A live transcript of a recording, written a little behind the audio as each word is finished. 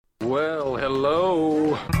Well,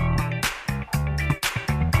 hello.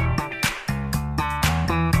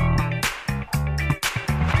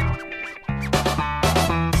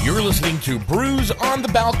 You're listening to Brews on the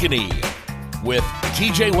Balcony with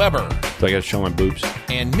TJ Weber. So I gotta show my boobs.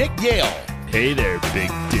 And Nick Yale. Hey there, Big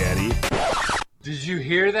Daddy. Did you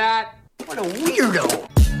hear that? What a weirdo.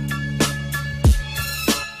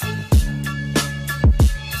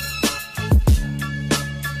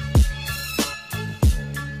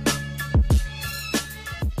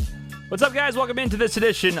 What's up, guys? Welcome into this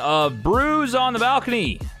edition of Brews on the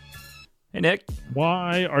Balcony. Hey, Nick.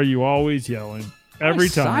 Why are you always yelling? Every I'm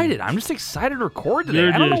excited. I'm just excited to record today.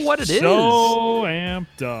 You're I don't know what it is. So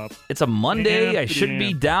amped up. It's a Monday. I should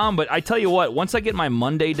be down, but I tell you what, once I get my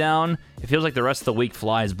Monday down, it feels like the rest of the week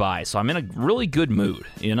flies by. So I'm in a really good mood,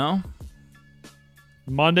 you know?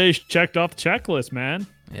 Monday's checked off the checklist, man.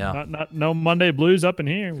 Yeah. No Monday blues up in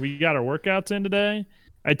here. We got our workouts in today.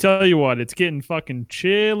 I tell you what, it's getting fucking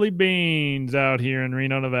chili beans out here in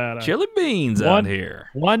Reno, Nevada. Chili beans out here.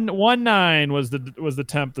 1.9 was the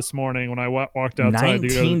temp this morning when I walked outside.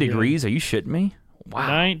 19 degrees? Are you shitting me? Wow.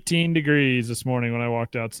 19 degrees this morning when I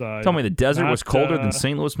walked outside. Tell me the desert was colder than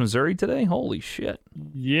St. Louis, Missouri today? Holy shit.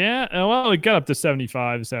 Yeah. Well, it got up to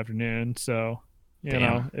 75 this afternoon, so you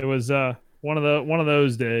know it was one of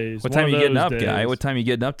those days. What time are you getting up, guy? What time are you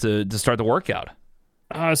getting up to start the workout?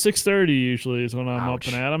 6:30 usually is when I'm up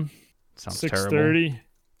and at 'em. Sounds 6:30. terrible.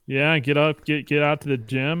 Yeah, get up, get out to the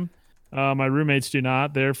gym. My roommates do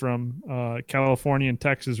not. They're from California and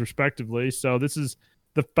Texas, respectively. So this is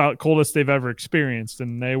the about coldest they've ever experienced,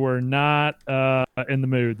 and they were not in the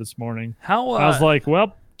mood this morning. I was like,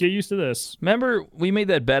 well, get used to this. Remember, we made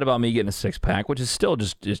that bet about me getting a six-pack, which is still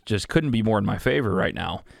just couldn't be more in my favor right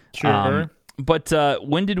now. Sure. But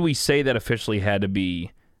when did we say that officially had to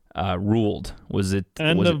be ruled? Was it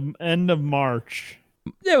end of March?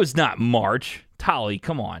 It was not March. Tolly,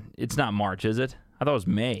 come on. It's not March, is it? I thought it was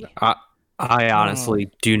May. I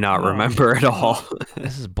honestly do not remember at all.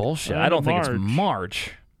 This is bullshit. I don't think it's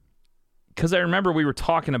March. Because I remember we were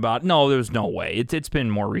talking about, no, there's no way. It's been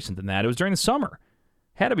more recent than that. It was during the summer.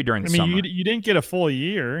 Had to be during the summer. You didn't get a full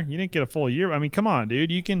year. I mean, come on,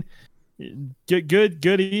 dude. You can get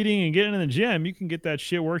good eating and getting in the gym. You can get that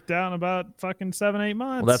shit worked out in about fucking 7-8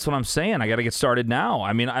 months. Well, that's what I'm saying. I got to get started now.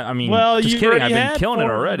 I mean, well, just kidding. I've been killing it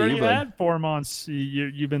already. You had 4 months.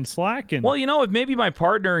 You've been slacking. Well, if maybe my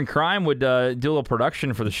partner in crime would do a little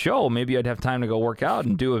production for the show, maybe I'd have time to go work out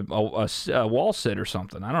and do a wall sit or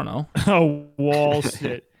something. I don't know. A wall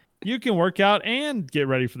sit. You can work out and get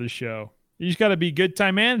ready for the show. You just got to be good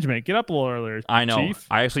time management. Get up a little earlier. I know. Chief.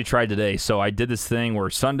 I actually tried today. So I did this thing where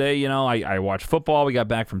Sunday, I watched football. We got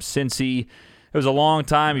back from Cincy. It was a long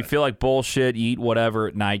time. You feel like bullshit. You eat whatever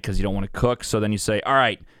at night because you don't want to cook. So then you say, all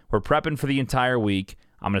right, we're prepping for the entire week.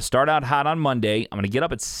 I'm going to start out hot on Monday. I'm going to get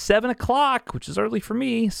up at 7 o'clock, which is early for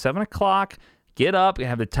me. 7 o'clock. Get up. You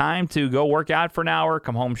have the time to go work out for an hour,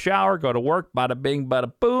 come home, shower, go to work. Bada bing,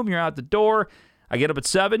 bada boom. You're out the door. I get up at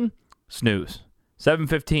 7, snooze.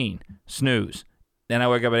 7:15, snooze. Then I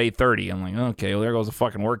wake up at 8:30. I'm like, okay, well, there goes the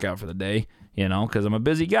fucking workout for the day, because I'm a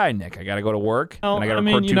busy guy, Nick. I got to go to work, and I got to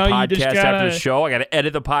record 2 podcasts after the show. I got to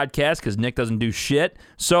edit the podcast because Nick doesnn't do shit.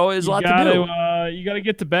 So there's a lot to do. You got to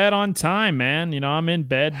get to bed on time, man. I'm in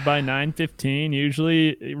bed by 9:15.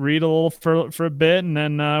 Usually read a little for a bit, and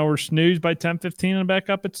then we're snoozed by 10:15 and back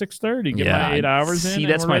up at 6:30. Get my 8 hours in. See,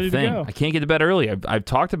 that's my thing. I can't get to bed early. I've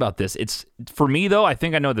talked about this. It's for me though. I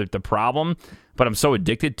think I know the problem, but I'm so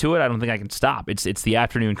addicted to it. I don't think I can stop. It's the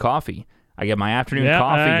afternoon coffee. I get my afternoon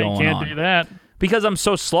coffee going on. Can't do that. Because I'm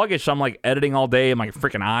so sluggish, I'm like editing all day, and my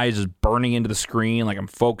freaking eyes is burning into the screen, like I'm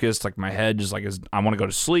focused, like my head just like I want to go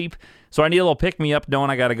to sleep. So I need a little pick-me-up knowing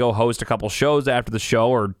I got to go host a couple shows after the show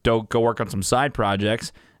or go work on some side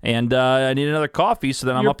projects. And I need another coffee, so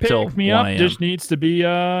then I'm up till 1 a.m. Just needs to be, the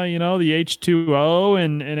H2O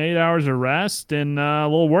and 8 hours of rest and a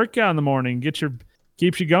little workout in the morning.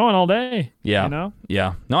 Keeps you going all day. Yeah.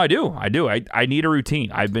 Yeah. No, I do. I need a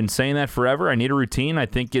routine. I've been saying that forever. I need a routine. I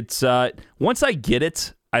think it's once I get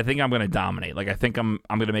it, I think I'm going to dominate. Like I think I'm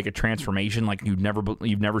going to make a transformation like you've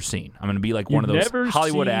never seen. I'm going to be like one of those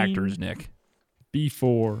Hollywood actors, Nick.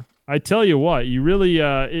 Before. I tell you what, you really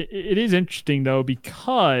it is interesting though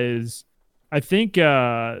because I think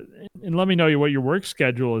and let me know what your work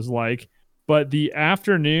schedule is like. But the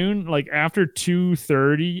afternoon, like after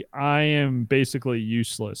 2:30, I am basically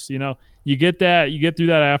useless. You get through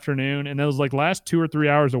that afternoon, and those like last 2 or 3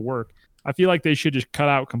 hours of work, I feel like they should just cut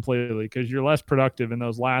out completely because you're less productive in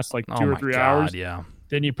those last like 2 or 3 hours. Yeah.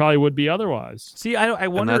 than you probably would be otherwise. See, I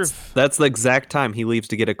And wonder that's if that's the exact time he leaves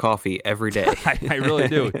to get a coffee every day. I really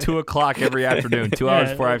do. 2:00 every afternoon, 2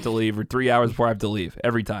 hours before I have to leave, or 3 hours before I have to leave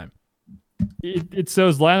every time. It's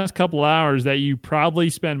those last couple hours that you probably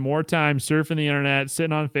spend more time surfing the internet,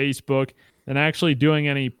 sitting on Facebook, than actually doing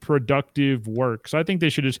any productive work. So I think they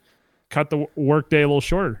should just cut the workday a little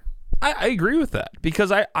shorter. I agree with that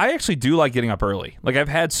because I actually do like getting up early. Like I've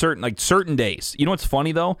had certain days. You know what's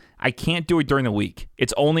funny though? I can't do it during the week.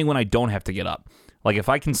 It's only when I don't have to get up. Like if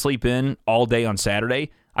I can sleep in all day on Saturday,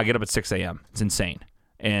 I get up at 6 a.m. It's insane.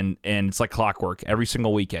 And it's like clockwork every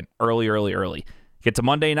single weekend. Early. Get to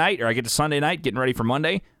Monday night or I get to Sunday night getting ready for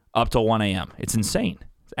Monday up till 1 a.m. It's insane.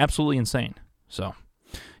 It's absolutely insane. So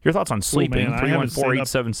your thoughts on sleeping?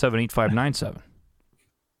 314-877-8597.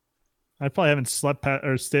 I probably haven't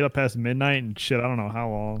stayed up past midnight and shit. I don't know how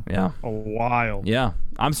long. Yeah. A while. Yeah.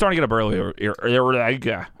 I'm starting to get up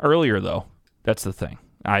earlier though. That's the thing.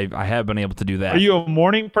 I have been able to do that. Are you a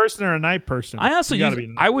morning person or a night person? I honestly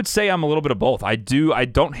I would say I'm a little bit of both. I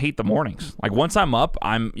don't hate the mornings. Like once I'm up,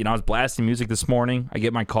 I was blasting music this morning. I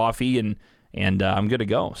get my coffee and I'm good to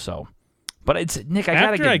go. So, but it's Nick, I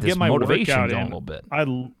got to get this motivation going a little bit.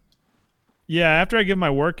 After I get my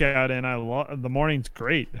workout in, the morning's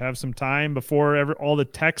great. Have some time before all the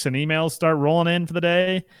texts and emails start rolling in for the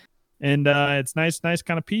day. And it's nice,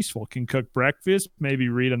 kind of peaceful. Can cook breakfast, maybe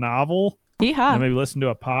read a novel. Yeah. Maybe listen to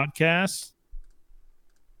a podcast.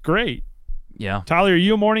 Great. Yeah. Tyler, are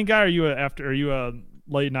you a morning guy or are you a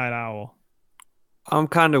late night owl? I'm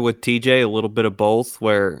kind of with TJ, a little bit of both,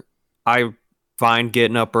 where I find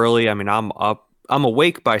getting up early. I mean, I'm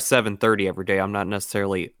awake by 7:30 every day. I'm not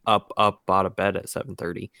necessarily up out of bed at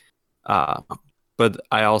 7:30. But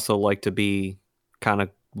I also like to be kind of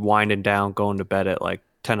winding down, going to bed at like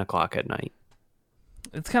 10 o'clock at night.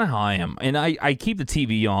 It's kind of how I am. And I keep the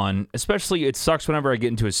TV on, especially it sucks whenever I get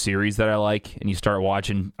into a series that I like and you start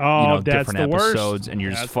watching different episodes and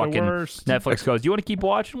you're just fucking Netflix goes, "Do you want to keep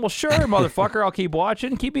watching?" Well, sure, motherfucker, I'll keep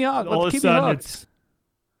watching. Keep me up. Let's keep me hooked.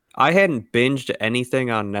 I hadn't binged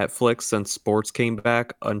anything on Netflix since sports came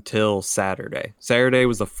back until Saturday. Saturday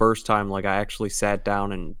was the first time like I actually sat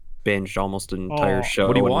down and binged almost an entire show.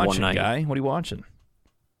 What are you in watching, one night. guy? What are you watching?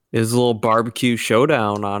 Is a little barbecue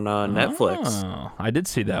showdown on Netflix. Oh, I did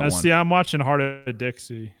see that one. See, I'm watching Heart of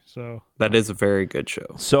Dixie, so that is a very good show.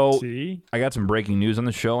 So I got some breaking news on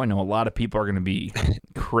the show. I know a lot of people are going to be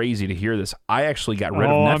crazy to hear this. I actually got rid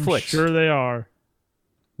of Netflix. I'm sure they are.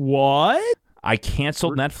 What? I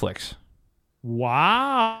canceled Netflix.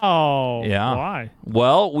 Wow. Yeah. Why?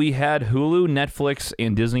 Well, we had Hulu, Netflix,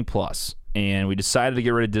 and Disney Plus, and we decided to get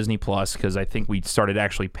rid of Disney Plus because I think we started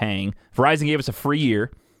actually paying. Verizon gave us a free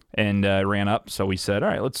year. And ran up, so we said, all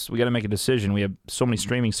right, we got to make a decision. We have so many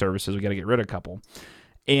streaming services, we got to get rid of a couple.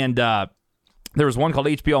 And there was one called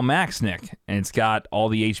HBO Max, Nick, and it's got all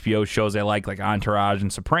the HBO shows I like Entourage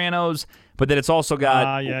and Sopranos, but then it's also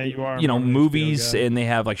got movies, and they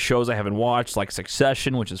have like shows I haven't watched, like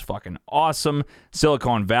Succession, which is fucking awesome,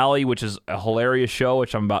 Silicon Valley, which is a hilarious show,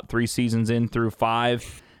 which I'm about 3 seasons in through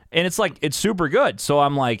 5, and it's super good. So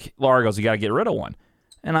I'm like, Laura goes, you got to get rid of one.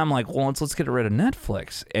 And I'm like, well, let's get rid of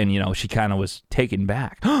Netflix. And, she kind of was taken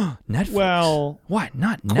back. Netflix? Well, what?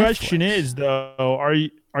 Not Netflix. Question is, though,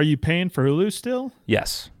 are you paying for Hulu still?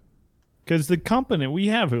 Yes. Because we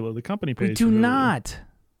have Hulu. The company pays for Hulu. We do Hulu. not.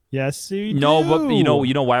 Yes, we do. No, but you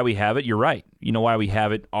know why we have it? You're right. You know why we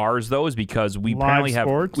have it? Ours, though, is because we apparently have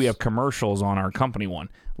commercials on our company one.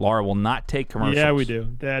 Laura will not take commercials. Yeah, we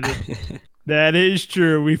do. That is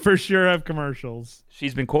true. We for sure have commercials.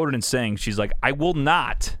 She's been quoted in saying, she's like, I will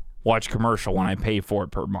not watch commercial when I pay for it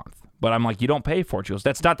per month. But I'm like, you don't pay for it. She goes,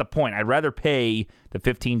 that's not the point. I'd rather pay the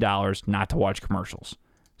 $15 not to watch commercials.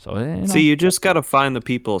 So See, you just got to find the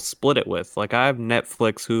people to split it with. Like I have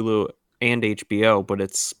Netflix, Hulu, and HBO, but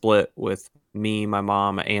it's split with me, my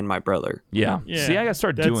mom, and my brother. Yeah. See, I got to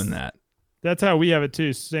start doing that. That's how we have it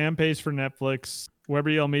too. Sam pays for Netflix, Weber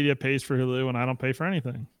Yale Media pays for Hulu, and I don't pay for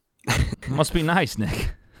anything. Must be nice,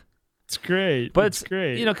 Nick. It's great. But it's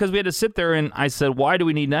great. Because we had to sit there and I said, why do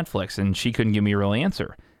we need Netflix? And she couldn't give me a real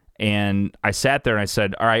answer. And I sat there and I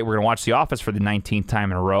said, all right, we're going to watch The Office for the 19th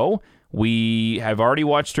time in a row. We have already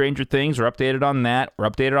watched Stranger Things. We're updated on that. We're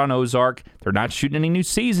updated on Ozark. They're not shooting any new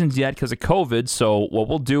seasons yet because of COVID. So what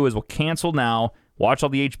we'll do is we'll cancel now, watch all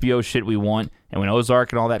the HBO shit we want. And when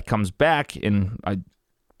Ozark and all that comes back in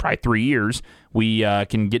probably 3 years, we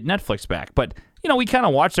can get Netflix back. But we kind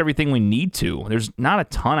of watched everything we need to. There's not a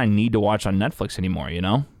ton I need to watch on Netflix anymore,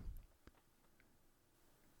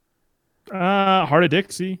 Heart of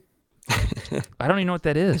Dixie. I don't even know what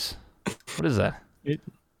that is. What is that?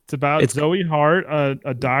 It's It's about Zoe Hart,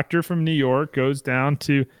 a doctor from New York, goes down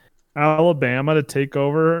to Alabama to take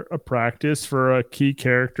over a practice for a key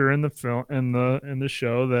character in the film in the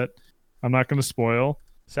show that I'm not going to spoil.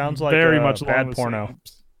 Sounds like very a much bad porno.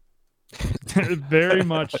 Very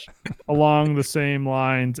much along the same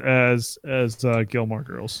lines as Gilmore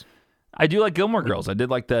Girls, I do like Gilmore Girls. I did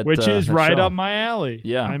like that, which is that right show. up my alley.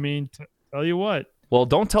 Yeah. I mean, tell you what. Well,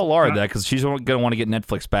 don't tell Laura that because she's going to want to get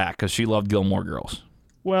Netflix back because she loved Gilmore Girls.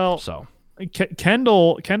 Well, So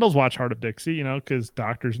Kendall's watched Heart of Dixie, you know, because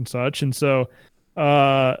doctors and such, and so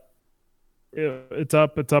it's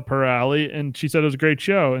up her alley. And she said it was a great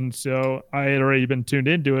show, and so I had already been tuned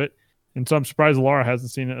into it, and so I'm surprised Laura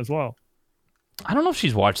hasn't seen it as well. I don't know if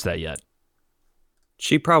she's watched that yet.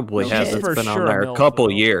 She probably She's has. It's for been sure on there a Millsville.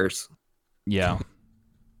 couple years. Yeah.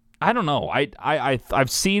 I don't know.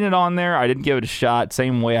 I've seen it on there. I didn't give it a shot.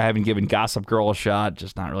 Same way I haven't given Gossip Girl a shot.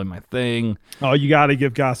 Just not really my thing. Oh, you got to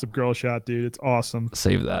give Gossip Girl a shot, dude. It's awesome.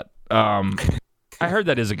 Save that. I heard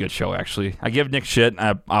that is a good show, actually. I give Nick shit.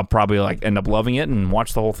 I'll probably end up loving it and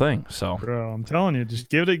watch the whole thing. So, Bro, I'm telling you, just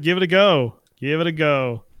give it a go. Give it a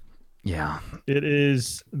go. yeah. It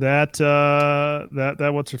is that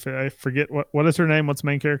what's her face? I forget what is her name? What's the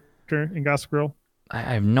main character in Gossip Girl? I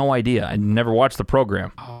have no idea. I never watched the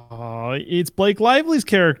program. Oh, it's Blake Lively's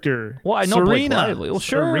character. Well, I know Blake Serena. Lively. Well,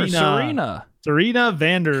 sure. Serena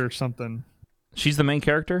Vander or something. She's the main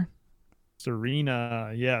character?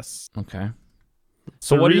 Serena, yes. Okay.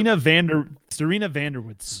 So Serena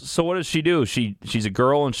Vanderwoods. So what does she do? She's a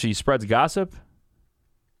girl and she spreads gossip?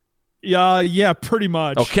 Yeah, pretty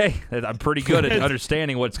much. Okay. I'm pretty good at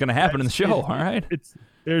understanding what's going to happen in the show. All right.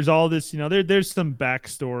 There's all this, you know, there's some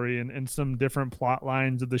backstory and some different plot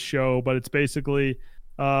lines of the show, but it's basically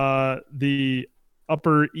the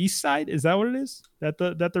Upper East Side. Is that what it is? That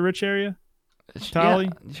the rich area? Tally?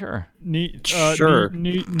 Yeah, sure. Sure.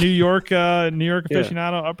 New York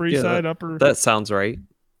aficionado, Upper East Side, That sounds right.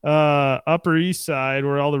 Upper East Side,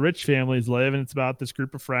 where all the rich families live, and it's about this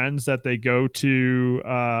group of friends that they go to.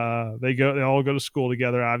 They all go to school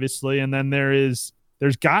together, obviously, and then there's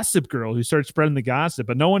Gossip Girl who starts spreading the gossip,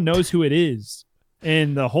 but no one knows who it is.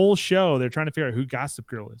 And the whole show, they're trying to figure out who Gossip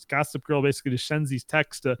Girl is. Gossip Girl basically just sends these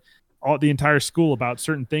texts to the entire school about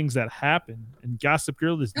certain things that happen, and Gossip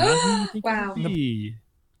Girl is not who you think Wow. it be.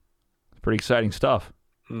 Pretty exciting stuff.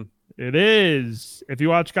 It is. If you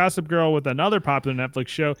watch Gossip Girl with another popular Netflix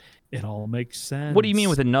show, it all makes sense. What do you mean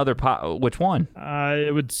with another which one?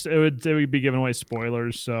 It would be giving away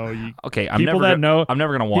spoilers. So Okay, I'm people never that know, I'm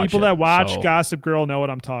never going to watch people it, that watch so- Gossip Girl know what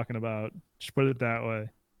I'm talking about. Just put it that way.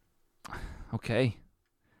 Okay.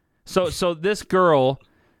 So this girl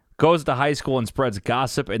goes to high school and spreads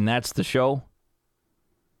gossip, and that's the show?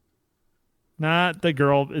 Not the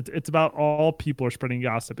girl. It's about all people are spreading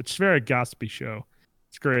gossip. It's a very gossipy show.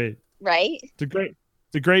 It's great. Right? It's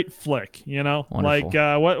a great flick. You know, Wonderful.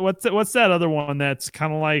 like what's that other one that's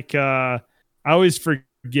kind of like I always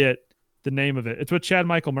forget the name of it. It's with Chad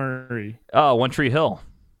Michael Murray. Oh, One Tree Hill.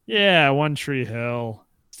 Yeah, One Tree Hill.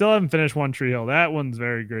 Still haven't finished One Tree Hill. That one's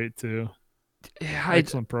very great too. Yeah,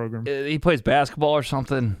 Excellent program. he plays basketball or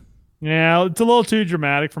something. Yeah, it's a little too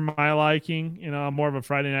dramatic for my liking. You know, I'm more of a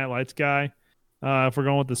Friday Night Lights guy. If we're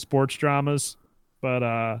going with the sports dramas,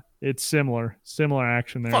 but it's similar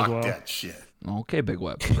action there as well. that shit. Okay, Big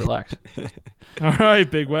Web, relax. All right,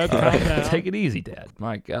 Big Web, calm down. Take it easy, Dad.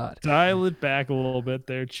 My God. Dial it back a little bit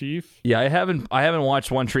there, Chief. Yeah, I haven't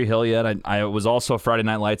watched One Tree Hill yet. I was also a Friday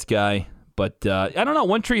Night Lights guy, but I don't know.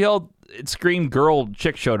 One Tree Hill, it screamed girl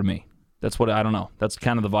chick show to me. That's what I don't know. That's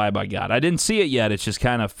kind of the vibe I got. I didn't see it yet. It's just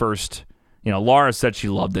kind of first. You know, Laura said she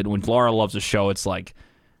loved it. When Laura loves a show, it's like,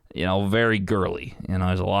 you know, very girly. You know,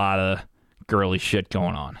 there's a lot of girly shit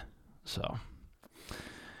going on. So, yeah.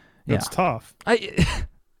 That's tough.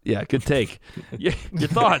 Yeah, good take. Your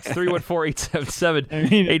thoughts,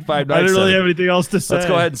 314-877-8597. I didn't really have anything else to say. Let's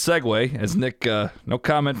go ahead and segue, as Nick, no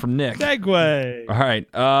comment from Nick. Segue. All right,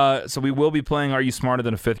 so we will be playing Are You Smarter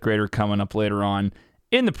Than a Fifth Grader coming up later on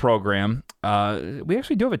in the program. We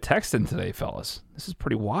actually do have a text in today, fellas. This is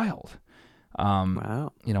pretty wild.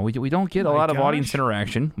 Wow. You know, we don't get a lot of audience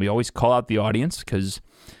interaction. We always call out the audience because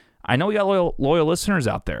I know we got loyal listeners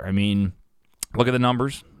out there. I mean, look at the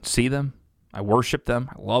numbers, see them. I worship them.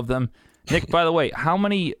 I love them. Nick, by the way, how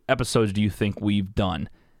many episodes do you think we've done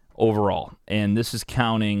overall? And this is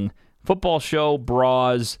counting Football Show,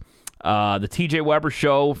 Bras, the TJ Weber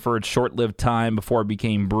Show for its short-lived time before it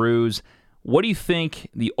became Brews. What do you think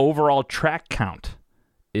the overall track count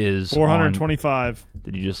is? 425.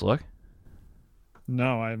 Did you just look?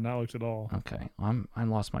 No, I have not looked at all. Okay, I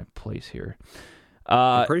lost my place here.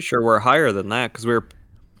 I'm pretty sure we're higher than that because we were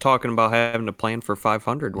talking about having to plan for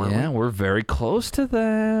 500, weren't Yeah, we? we're very close to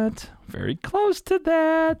that. Very close to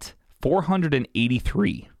that.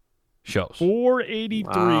 483 shows.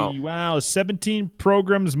 483. Wow. 17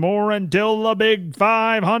 programs more until the big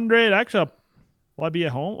 500. Actually, will I be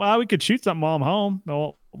at home? Well, we could shoot something while I'm home.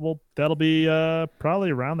 Well, that'll be probably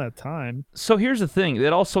around that time. So here's the thing.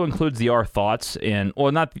 It also includes the Our Thoughts and,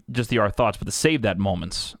 well, not just the Our Thoughts, but the Save That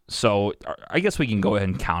moments. So I guess we can go ahead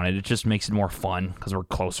and count it. It just makes it more fun because we're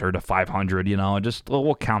closer to 500, you know.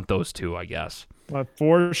 We'll count those two, I guess.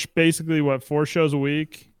 Basically 4 shows a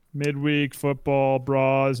week? Midweek, football,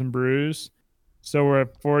 bras, and brews. So we're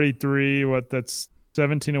at 43. That's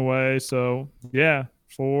 17 away. So, yeah,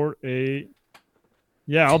 4, 8.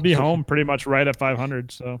 Yeah, I'll be home pretty much right at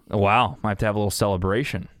 500. So Wow. Might have to have a little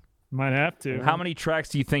celebration. might have to. How many tracks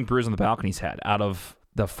do you think Brews on the Balcony's had out of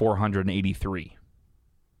the 483?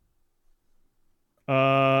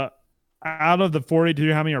 Out of the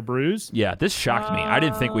 42, how many are brews? Yeah, this shocked me. I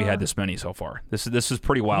didn't think we had this many so far. This is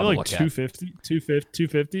pretty wild to Like look 250,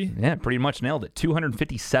 250. at. Yeah, pretty much nailed it.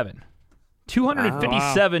 257.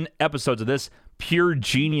 257 episodes of this pure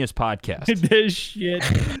genius podcast. This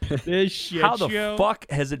shit How the show. fuck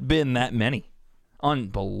has it been that many?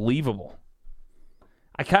 Unbelievable.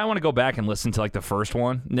 I kind of want to go back and listen to like the first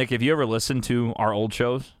one. Nick, have you ever listened to our old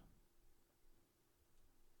shows?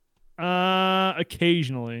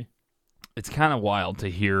 Occasionally. It's kind of wild to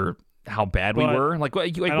hear how bad we But were. Like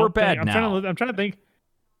I we're don't bad think, now. I'm trying to think.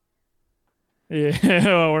 Yeah,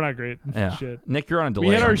 well, we're not great. Yeah. Shit. Nick, you're on a We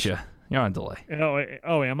delay, had our aren't you? You're on a delay.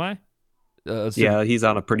 Oh, am I? Let's Yeah, he's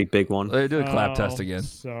on a pretty big one. do the clap Oh, test again.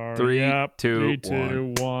 Sorry. 3, Yep. 2, 3,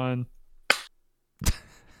 2, 1.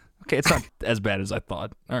 Okay, it's not as bad as I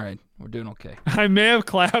thought. All right, we're doing okay. I may have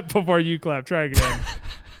clapped before you clapped. Try again.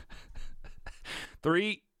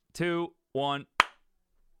 3, 2, 1.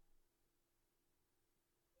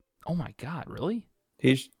 Oh my God! Really?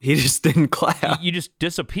 He just didn't clap. You just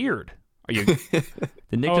disappeared. Are you? Did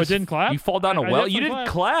Nick Oh, it just, didn't clap? You fall down a I well. You definitely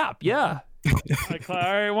didn't clap. Yeah. All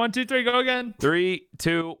right, 1, 2, 3, go again. 3,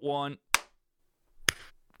 2, 1.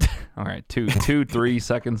 All right, 2, 3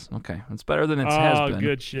 seconds. Okay, that's better than it has been. Oh,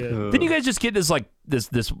 good shit. Didn't you guys just get this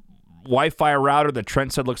this Wi-Fi router that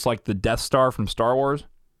Trent said looks like the Death Star from Star Wars?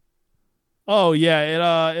 Oh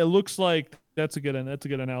yeah, it looks like that's a good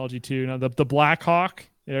analogy too. Now the Black Hawk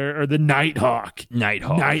or the Nighthawk.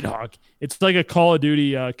 Nighthawk. It's like a Call of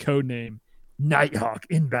Duty code name. Nighthawk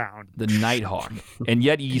inbound. The Nighthawk. And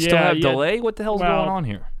yet you still have delay? What the hell's going on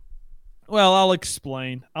here? Well, I'll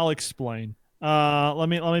explain. Let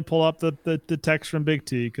me pull up the text from Big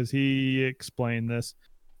T because he explained this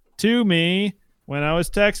to me when I was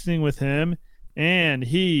texting with him, and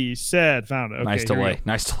he said, "Found it." Okay, Nice here we delay. go.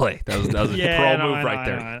 Nice delay. That was Yeah, a pro I know, move I right know,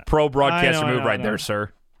 there. I know. Pro broadcaster I move right know. there,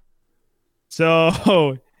 sir.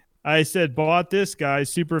 So I said, bought this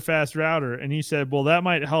guy's super fast router. And he said, well, that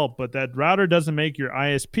might help, but that router doesn't make your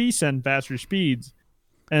ISP send faster speeds.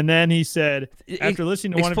 And then he said, after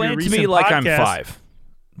listening to one of your Explain it to recent me like podcasts, I'm 5.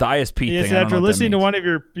 The ISP he thing. said, I don't know after what that listening to means. one of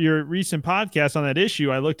your recent podcasts on that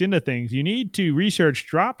issue, I looked into things. You need to research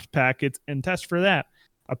dropped packets and test for that.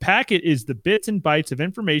 A packet is the bits and bytes of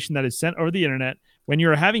information that is sent over the internet. When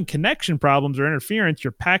you're having connection problems or interference,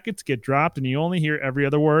 your packets get dropped and you only hear every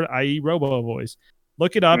other word, i.e. robo voice.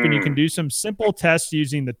 Look it up and you can do some simple tests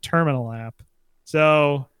using the terminal app.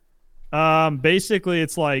 So basically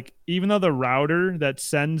it's like, even though the router that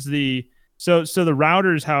sends the so the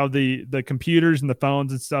routers, how the computers and the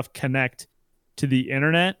phones and stuff connect to the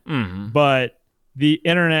internet, but the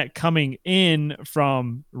internet coming in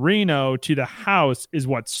from Reno to the house is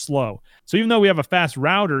what's slow. So even though we have a fast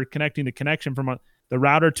router connecting the connection from the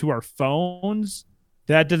router to our phones,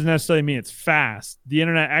 that doesn't necessarily mean it's fast. The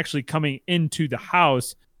internet actually coming into the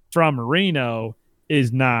house from Reno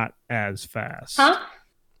is not as fast. Huh?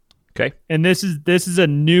 Okay. And this is a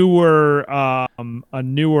newer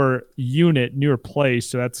unit, newer place.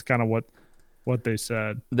 So that's kind of what they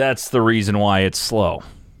said. That's the reason why it's slow.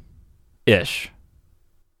 Ish.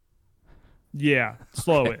 Yeah,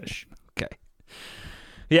 slowish. Okay.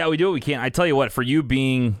 Yeah, we do what we can. I tell you what, for you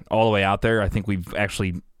being all the way out there, I think we've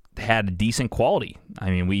actually had a decent quality. I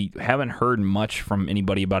mean, we haven't heard much from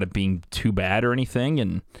anybody about it being too bad or anything,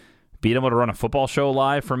 and being able to run a football show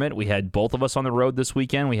live from it. We had both of us on the road this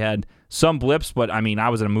weekend. We had some blips, but I mean, I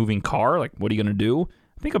was in a moving car. Like, what are you going to do?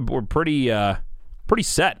 I think we're pretty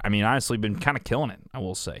set. I mean, honestly, been kind of killing it, I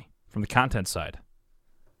will say, from the content side.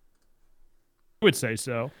 I would say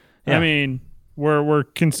so. Yeah. I mean, we're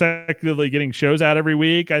consecutively getting shows out every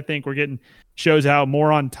week. I think we're getting shows out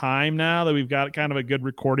more on time now that we've got kind of a good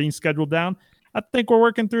recording schedule down. I think we're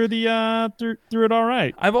working through the through it all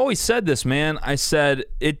right. I've always said this, man. I said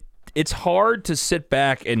it's hard to sit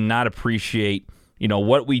back and not appreciate,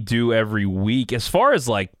 what we do every week as far as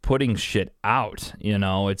like putting shit out.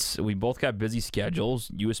 We both got busy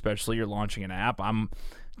schedules. You especially, you're launching an app. I'm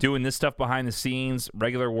doing this stuff behind the scenes,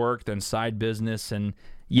 regular work, then side business, and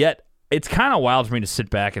yet it's kind of wild for me to sit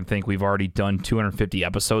back and think we've already done 250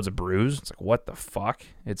 episodes of Brews. It's like, what the fuck?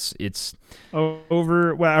 It's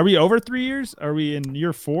over. Well, are we over 3 years? Are we in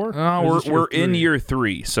year 4? We're in year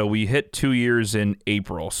 3. So we hit 2 years in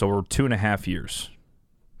April. So we're 2.5 years.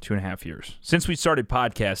 2.5 years since we started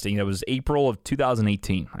podcasting. It was April of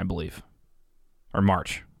 2018, I believe, or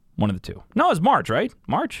March. One of the two. No, it was March, right?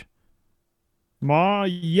 March.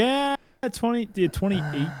 Yeah.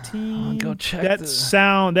 2018. Go check that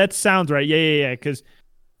sounds right. Yeah. Because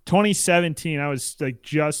 2017, I was like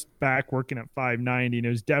just back working at 590, and it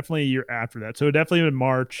was definitely a year after that. So it definitely was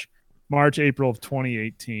March, April of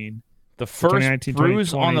 2018. The first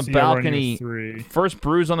Brews on the Balcony, first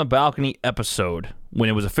Brews on the Balcony episode when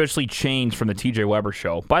it was officially changed from the TJ Weber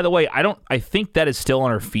show. By the way, I think that is still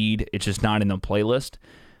on our feed. It's just not in the playlist.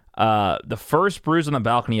 The first Brews on the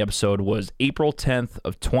Balcony episode was April 10th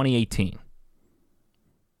of 2018.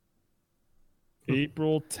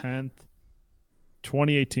 April 10th,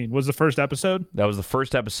 2018 was the first episode. That was the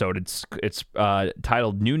first episode. It's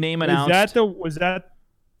titled "New Name Announced." Was that?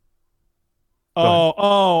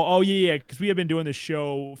 Oh, yeah. Because we had been doing this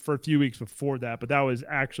show for a few weeks before that, but that was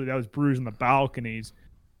Brews on the Balcony's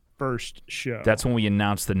first show. That's when we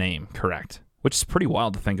announced the name, correct? Which is pretty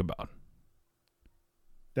wild to think about.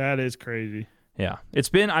 That is crazy. Yeah. It's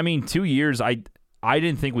been, 2 years. I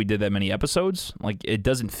didn't think we did that many episodes. Like, it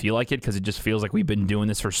doesn't feel like it because it just feels like we've been doing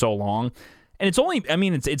this for so long. And it's only,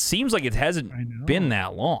 it seems like it hasn't been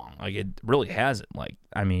that long. Like, it really hasn't. Like,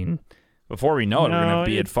 before we know it, we're going to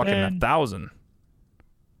be at fucking 1,000.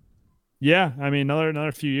 Yeah.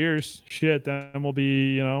 Another few years. Shit. Then we'll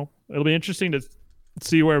be, it'll be interesting to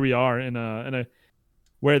see where we are in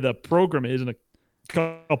where the program is in a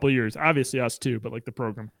couple of years. Obviously us too, but like the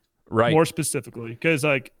program. Right. More specifically, because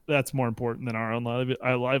like that's more important than our own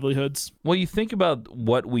livelihoods. Well, you think about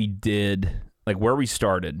what we did, like where we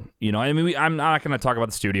started. I'm not going to talk about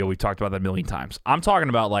the studio. We've talked about that a million times. I'm talking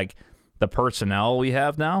about like the personnel we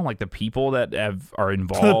have now, like the people that are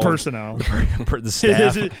involved. The personnel, the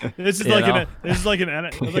staff. This is like an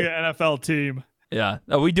NFL team. Yeah,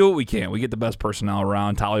 no, we do what we can. We get the best personnel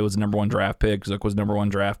around. Tolly was the number 1 draft pick. Zook was number 1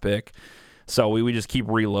 draft pick. So we just keep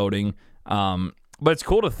reloading. But it's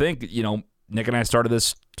cool to think, Nick and I started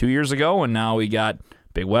this 2 years ago, and now we got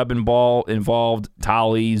Big Web involved,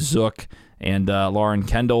 Tolly, Zook, and Lauren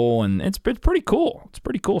Kendall, and it's pretty cool. It's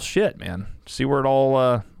pretty cool shit, man. See where it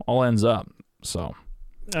all ends up. So,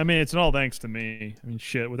 it's all thanks to me.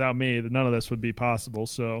 Shit, without me, none of this would be possible.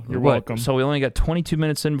 So you're welcome. So we only got 22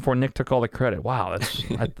 minutes in before Nick took all the credit. Wow,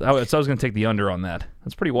 I was going to take the under on that.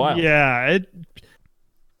 That's pretty wild. Yeah,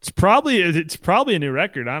 it's probably a new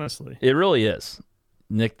record, honestly. It really is.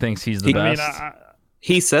 Nick thinks he's the best.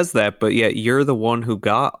 He says that, but yet you're the one who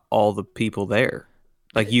got all the people there.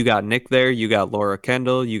 Like, you got Nick there, you got Laura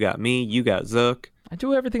Kendall, you got me, you got Zook. I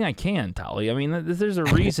do everything I can, Tolly. There's a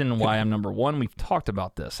reason why I'm number 1. We've talked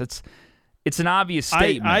about this. It's an obvious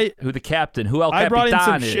statement. Who the captain, who El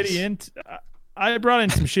Capitan is. I brought in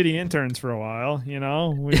some shitty interns for a while. We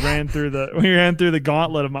ran through the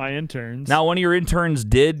gauntlet of my interns. Now, one of your interns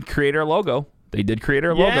did create our logo. They did create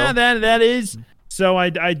our logo. Yeah, that is. So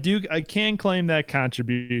I can claim that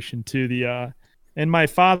contribution to the. And my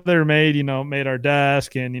father made our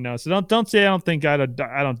desk, and so don't say I don't think I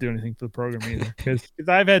don't do anything for the program either, because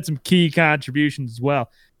I've had some key contributions as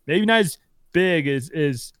well. Maybe not as big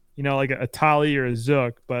as like a Tolly or a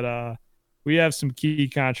Zook, but we have some key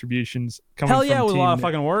contributions coming. Hell yeah, from with a lot of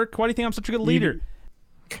fucking work. Why do you think I'm such a good leader?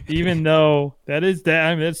 Even though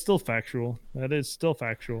that's still factual. That is still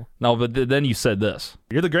factual. No, but then you said this.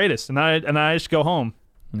 You're the greatest, and I just go home.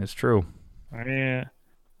 It's true. I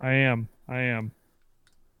am.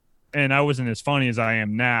 And I wasn't as funny as I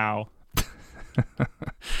am now.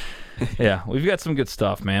 Yeah, we've got some good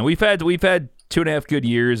stuff, man. We've had 2.5 good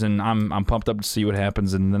years, and I'm pumped up to see what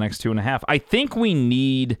happens in the next 2.5. I think we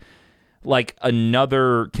need like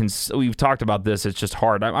another. We've talked about this. It's just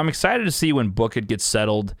hard. I'm excited to see when Book It gets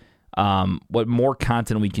settled. What more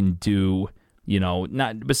content we can do.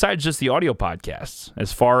 Not besides just the audio podcasts.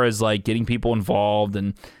 As far as like getting people involved,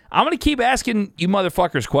 and I'm gonna keep asking you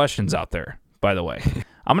motherfuckers questions out there. By the way,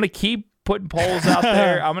 I'm gonna keep putting polls out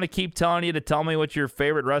there. I'm going to keep telling you to tell me what your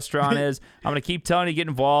favorite restaurant is. I'm going to keep telling you to get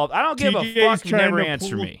involved. I don't give a fuck. You never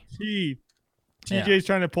answer me. TJ's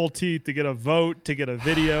trying to pull teeth to get a vote, to get a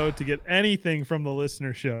video, to get anything from the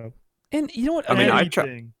listenership. And you know what? I mean,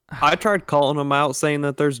 Anything. I tried calling him out, saying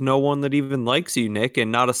that there's no one that even likes you, Nick,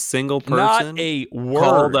 and not a single person not a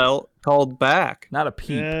word. called back. Not a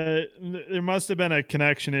peep. There must have been a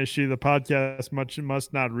connection issue. The podcast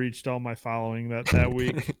must not reached all my following that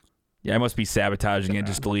week. Yeah, I must be sabotaging it,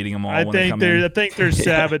 just deleting them all. I when they think come in.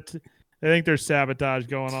 I think there's sabotage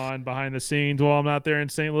going on behind the scenes while I'm not there in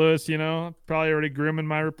St. Louis. You know, probably already grooming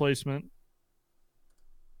my replacement.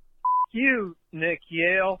 You, Nick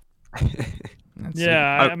Yale.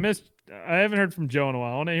 Yeah, I haven't heard from Joe in a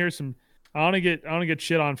while. I want to hear some. I want to get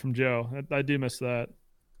shit on from Joe. I do miss that.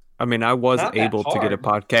 I mean, I was Not that able to get a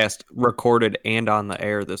podcast recorded and on the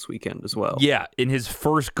air this weekend as well. Yeah, in his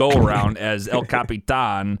first go around as El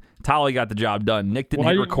Capitan, Tolly got the job done. Nick didn't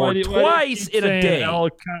hit record twice in a day.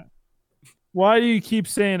 Why do you keep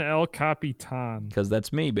saying El Capitan? Because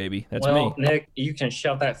that's me, baby. That's Well, me. Nick, you can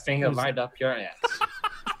shove that finger right up your ass.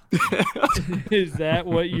 Is that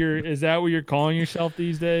what you're calling yourself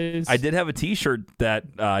these days? I did have a T-shirt that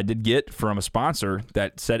I did get from a sponsor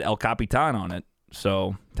that said El Capitan on it.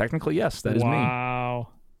 So technically, yes, that is me. Wow.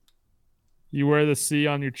 You wear the C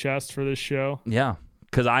on your chest for this show? Yeah,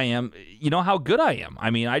 because I am. You know how good I am. I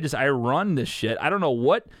mean, I run this shit. I don't know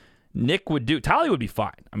what Nick would do. Tolly would be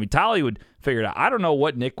fine. I mean, Tolly would figure it out. I don't know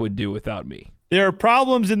what Nick would do without me. There are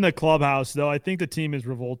problems in the clubhouse, though. I think the team is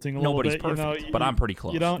revolting a Nobody's little bit. perfect, but I'm pretty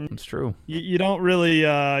close. It's true. You don't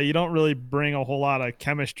really bring a whole lot of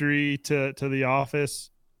chemistry to the office.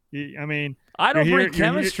 I mean, I don't you're bring here-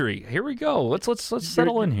 chemistry. Here we go. Let's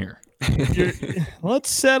settle in here. Let's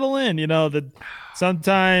settle in. You know that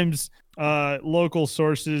sometimes local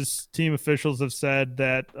sources, team officials have said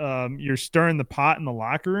that you're stirring the pot in the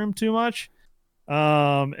locker room too much,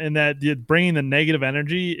 and that bringing the negative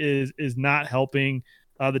energy is not helping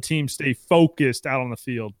the team stay focused out on the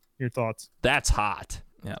field. Your thoughts? That's hot.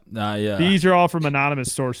 Yeah. Yeah. These are all from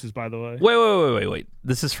anonymous sources, by the way. Wait.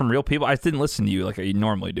 This is from real people? I didn't listen to you like I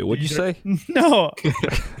normally do. What'd you say? No.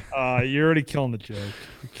 You're already killing the joke.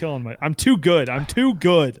 You're killing I'm too good. I'm too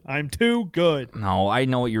good. No, I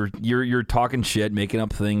know what you're talking shit, making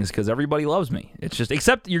up things because everybody loves me. It's just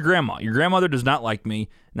except your grandma. Your grandmother does not like me,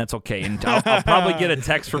 and that's okay. And I'll probably get a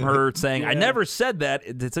text from her saying, "I never said that.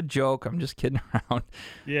 It's a joke. I'm just kidding around."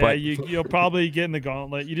 Yeah, but, you'll probably get in the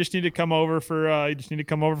gauntlet. You just need to come over for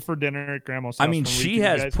dinner at grandma's house. I mean, she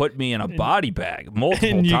has put me in a body bag multiple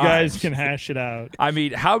and you times. guys can hash it out. I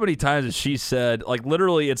mean, how many times has she said, like,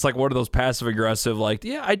 literally, it's like one of those passive aggressive, like,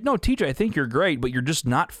 yeah, I know, TJ, I think you're great, but you're just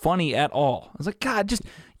not funny at all. I was like, God, just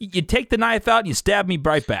you take the knife out and you stab me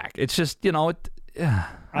right back. It's just, you know, I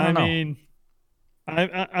don't know.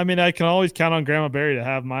 I mean, I can always count on Grandma Barry to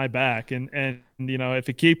have my back, and you know, if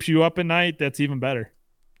it keeps you up at night, that's even better.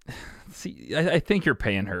 See, I think you're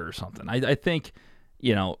paying her or something. I think,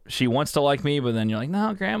 you know, she wants to like me, but then you're like,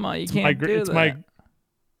 no, Grandma, you can't do that.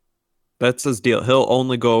 That's his deal. He'll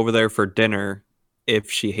only go over there for dinner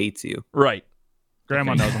if she hates you. Right.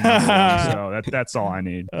 Grandma knows I'm not wrong, so that's all I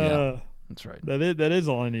need. That's right. That is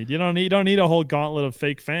all I need. You don't need a whole gauntlet of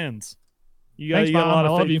fake fans. You got Mom. a lot I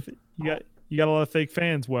of love fake, you got a lot of fake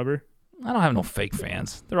fans, Weber. I don't have no fake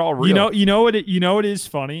fans. They're all real. You know what is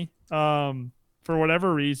funny? For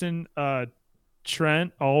whatever reason,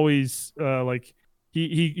 Trent always like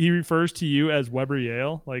he refers to you as Weber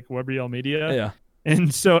Yale, like Weber Yale Media. Yeah.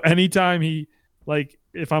 And so anytime he, like,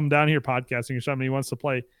 if I'm down here podcasting or something, he wants to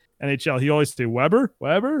play NHL, he always say Weber.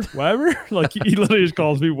 Like he literally just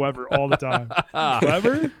calls me Weber all the time.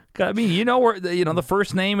 Weber. I mean, you know where the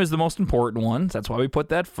first name is the most important one. That's why we put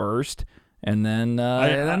that first, and then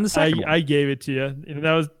the second one. I gave it to you. You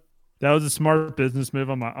know, that was a smart business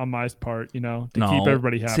move on my part. You know, to keep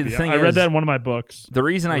everybody happy. See, the thing I read that in one of my books. The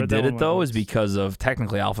reason I did it though is because of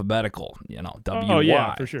technically alphabetical. You know, W-Y. Oh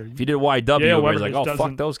yeah, for sure. If you did YW, Yale, everybody's Weber like, oh, just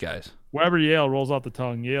fuck those guys. Weber Yale rolls off the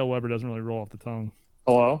tongue. Yale Weber doesn't really roll off the tongue.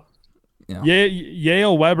 Hello? Yeah.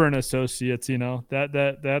 Yale Weber and Associates, you know, that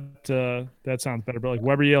sounds better. But like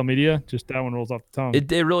Weber Yale Media, just that one rolls off the tongue.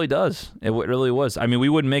 It really does. It really was. I mean, we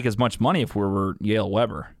wouldn't make as much money if we were Yale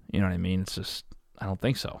Weber. You know what I mean? It's just, I don't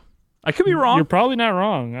think so. I could be wrong. You're probably not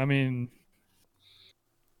wrong. I mean,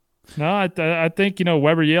 no, I think, you know,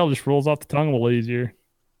 Weber Yale just rolls off the tongue a little easier.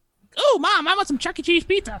 Oh, Mom, I want some Chuck E. Cheese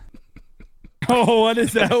pizza. Oh, what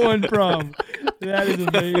is that one from? That is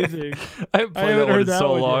amazing. I haven't played that one in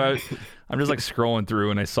so long. I'm just like scrolling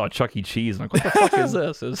through and I saw Chuck E. Cheese. I'm like, what the fuck is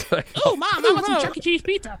this? It's like, oh, Mom, I want some Chuck E. Cheese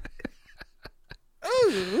pizza.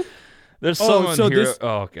 There's someone here.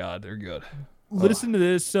 Oh, God, they're good. Listen to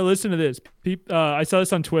this. So listen to this. I saw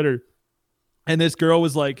this on Twitter, and this girl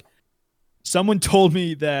was like, someone told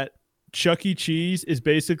me that Chuck E. Cheese is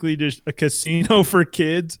basically just a casino for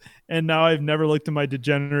kids, and now I've never looked at my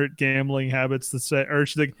degenerate gambling habits to say, or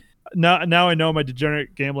she's like, now I know my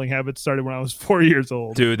degenerate gambling habits started when I was 4 years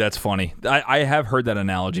old. Dude, that's funny. I have heard that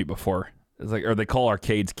analogy before. It's like, or they call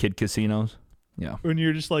arcades kid casinos. Yeah. When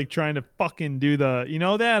you're just like trying to fucking do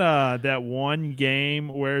that one game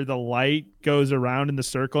where the light goes around in the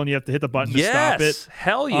circle and you have to hit the button to stop it.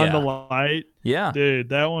 Hell yeah. On the light. Yeah. Dude,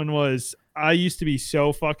 that one was. I used to be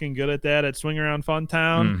so fucking good at that at Swing Around Fun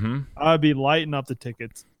Town. Mm-hmm. I'd be lighting up the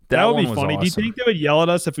tickets. That would be one was funny. awesome. Do you think they would yell at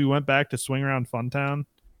us if we went back to Swing Around Fun Town?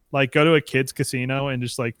 Like, go to a kid's casino and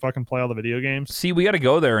just, like, fucking play all the video games? See, we got to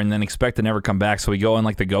go there and then expect to never come back. So we go in,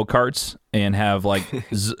 like, the go-karts and have, like,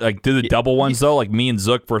 do the double ones, though. Like, me and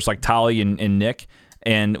Zook versus, like, Tali and Nick.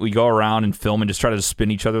 And we go around and film and just try to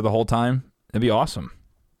spin each other the whole time. That'd be awesome.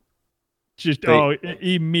 Just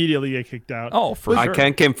immediately get kicked out. Oh, for I sure.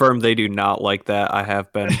 can confirm they do not like that. I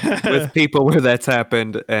have been with people where that's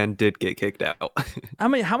happened and did get kicked out. I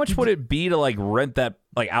mean, how much would it be to like rent that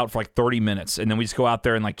like out for like 30 minutes and then we just go out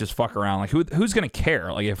there and like just fuck around? Like who's gonna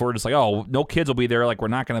care? Like if we're just like, oh, no kids will be there, like we're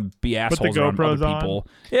not gonna be assholes around other people.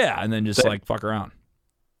 Yeah, and then just like fuck around.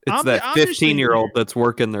 It's that 15-year-old that's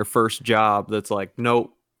working their first job that's like,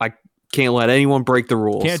 nope, I can't let anyone break the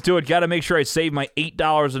rules. Can't do it. Got to make sure I save my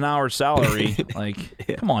 $8 an hour salary. Like,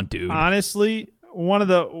 come on, dude. Honestly, one of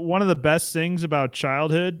the best things about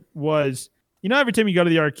childhood was, you know, every time you go to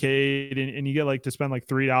the arcade and you get like to spend like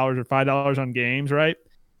 $3 or $5 on games, right?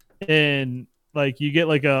 And like you get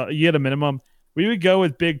a minimum. We would go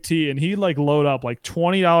with Big T and he'd like load up like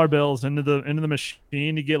 $20 bills into the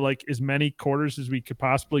machine to get like as many quarters as we could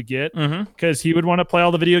possibly get, because he would want to play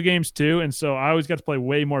all the video games too. And so I always got to play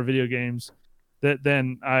way more video games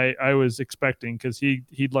than I was expecting, because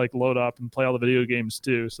he'd like load up and play all the video games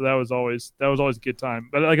too. So that was always a good time.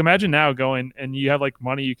 But like imagine now going and you have like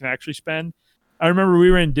money you can actually spend. I remember we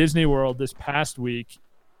were in Disney World this past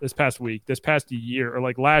year, or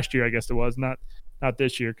like last year, I guess it was, not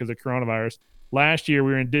this year because of coronavirus. Last year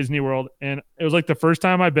we were in Disney World and it was like the first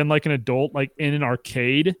time I've been like an adult, like in an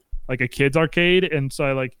arcade, like a kid's arcade. And so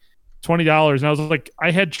I like $20 and I was like,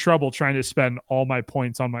 I had trouble trying to spend all my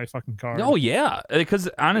points on my fucking card. Oh yeah, because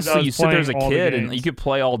honestly, you sit there as a kid and you could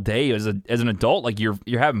play all day. As an adult, like you're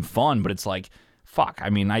having fun, but it's like, fuck. I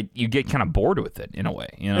mean, you get kind of bored with it in a way.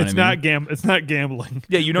 You know, it's not It's not gambling.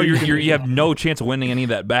 Yeah, you know, you have no chance of winning any of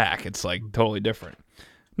that back. It's like totally different.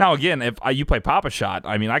 Now, again, if you play Papa Shot,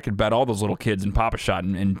 I mean, I could bet all those little kids in Papa Shot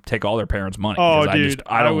and take all their parents' money. Oh, dude,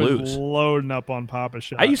 I don't was lose. Loading up on Papa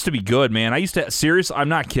Shot. I used to be good, man. I'm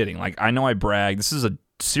not kidding. Like, I know I brag. This is a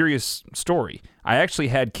serious story. I actually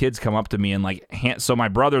had kids come up to me and like, so my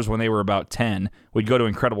brothers, when they were about 10, would go to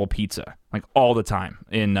Incredible Pizza, like all the time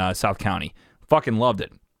in South County. Fucking loved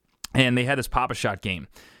it. And they had this Papa Shot game.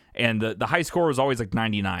 And the high score was always like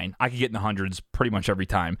 99. I could get in the hundreds pretty much every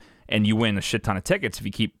time. And you win a shit ton of tickets if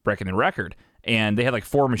you keep breaking the record. And they had like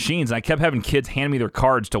 4 machines. And I kept having kids hand me their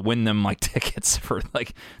cards to win them like tickets for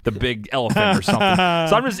like the big elephant or something.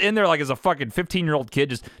 So I'm just in there like as a fucking 15-year-old kid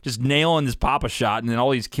just nailing this Papa Shot. And then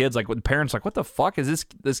all these kids, like with the parents, like, what the fuck is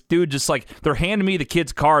this dude just like, they're handing me the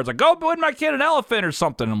kids' cards. Like, go win my kid an elephant or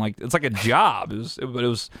something. I'm like, it's like a job. It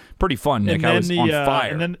was pretty fun, Nick. I was on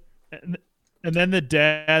fire. And then the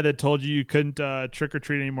dad that told you couldn't trick or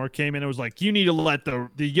treat anymore came in and was like, "You need to let the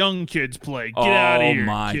young kids play. Get out of here, Oh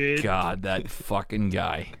my kid." god, that fucking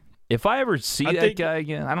guy! If I ever see that guy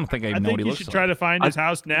again, I don't think I even know what he looks you should like. try to find his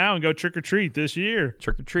house now and go trick or treat this year.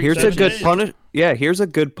 Trick or treat. Here's a good 7 days. Here's a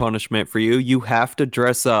good punishment for you. You have to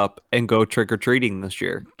dress up and go trick or treating this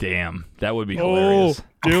year. Damn, that would be hilarious.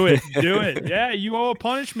 Do it. Yeah, you owe a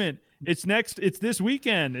punishment. It's this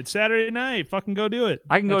weekend. It's Saturday night. Fucking go do it.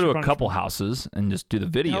 I can That's go your to a couple punishment. houses and just do the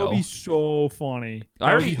video. That would be so funny. I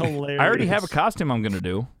That would be hilarious. already have a costume I'm gonna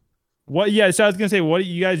do. What? Yeah, so I was gonna say, what,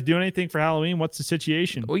 you guys do anything for Halloween? What's the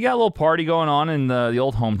situation? We got a little party going on in the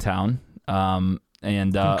old hometown, and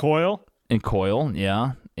Coil. in Coyle,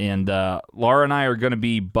 yeah. And Laura and I are gonna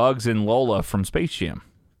be Bugs and Lola from Space Jam.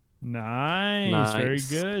 Nice. Very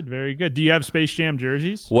Nice. good. Very good. Do you have Space Jam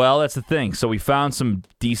jerseys? Well, that's the thing. So we found some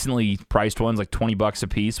decently priced ones, like $20 a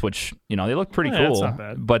piece, which, you know, they look pretty Yeah, cool. that's not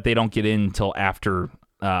bad. But they don't get in until after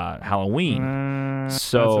Halloween. that's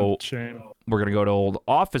So a shame. we're gonna go to old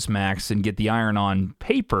Office Max and get the iron-on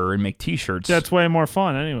paper and make T-shirts. That's way more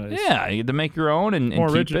fun, anyways. yeah, you get to make your own and more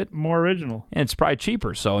keep it. more original. And it's probably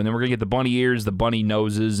cheaper. So, and then we're gonna get the bunny ears, the bunny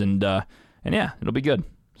noses, and yeah, it'll be good.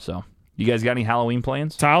 So, you guys got any Halloween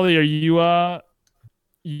plans? Tali, are you?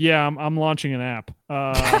 Yeah, I'm launching an app.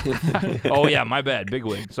 Oh yeah, my bad, big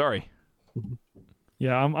wig. Sorry.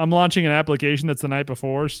 Yeah, I'm launching an application that's the night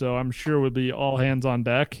before, so I'm sure we'll be all hands on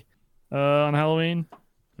deck. on Halloween.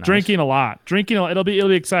 Nice. Drinking a lot. It'll be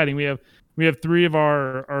exciting. We have 3 of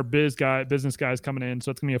our business guys coming in,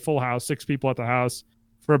 so it's gonna be a full house, 6 people at the house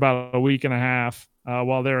for about a week and a half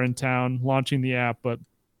while they're in town launching the app. But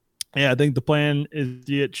yeah, I think the plan is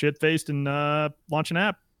to get shit faced and launch an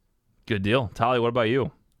app. Good deal. Tali, what about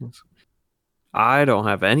you? I don't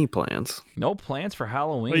have any plans. No plans for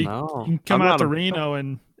Halloween. Well, you No. can come I'm out not to a- Reno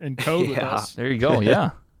and code with Yeah. us. There you go.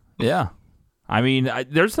 Yeah. Yeah. I mean,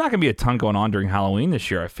 there's not going to be a ton going on during Halloween this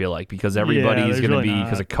year, I feel like, because everybody's there's going to really be not.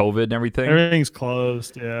 because of COVID and everything. Everything's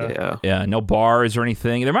closed. Yeah. Yeah. Yeah, no bars or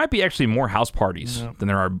anything. There might be actually more house parties No. than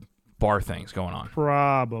there are bar things going on.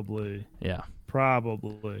 Probably. Yeah.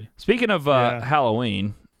 Speaking of Yeah.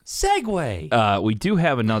 Halloween, Segway. we do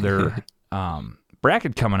have another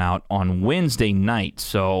bracket coming out on Wednesday night.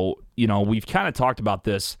 So, we've kind of talked about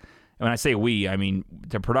this. And when I say we, I mean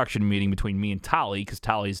the production meeting between me and Tali, because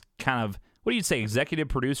Tali's kind of, what do you say, executive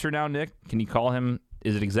producer now, Nick? Can you call him,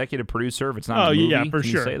 is it executive producer if it's not a movie? yeah, for Can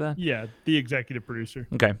sure. you say that? Yeah, the executive producer.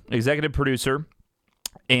 Okay, executive producer.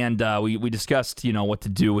 And we discussed, what to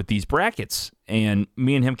do with these brackets. And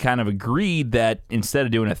me and him kind of agreed that instead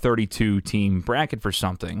of doing a 32-team bracket for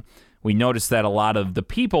something, we noticed that a lot of the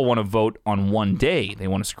people want to vote on one day. They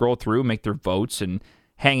want to scroll through, make their votes, and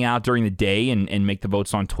hang out during the day and make the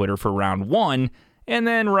votes on Twitter for round 1. And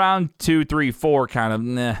then round 2, 3, 4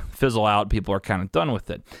 kind of fizzle out. People are kind of done with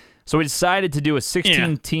it. So we decided to do a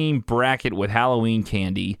 16-team bracket with Halloween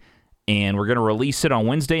candy. And we're going to release it on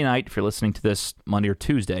Wednesday night if you're listening to this Monday or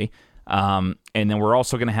Tuesday. And then we're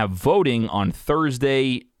also going to have voting on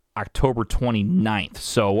Thursday, October 29th.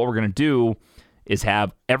 So what we're going to do is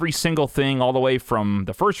have every single thing all the way from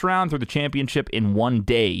the first round through the championship in one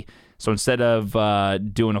day. So instead of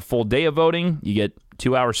doing a full day of voting, you get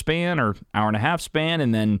 2-hour span or hour and a half span,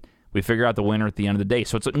 and then we figure out the winner at the end of the day.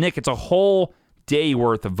 So Nick, it's a whole day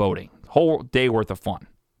worth of voting, whole day worth of fun.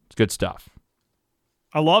 It's good stuff.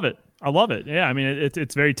 I love it. Yeah, I mean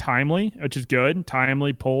it's very timely, which is good.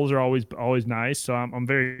 Timely polls are always nice. So I'm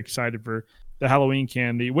very excited for the Halloween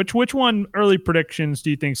candy. Which one early predictions do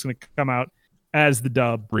you think is going to come out as the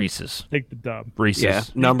dub? Reese's. Take the dub. Reese's. Yeah.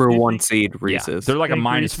 Number 1 seed Reese's. Yeah, they're like a Think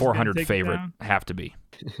minus Reese's gonna 400 take it favorite. down? Have to be.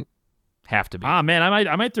 Have to be. Ah man,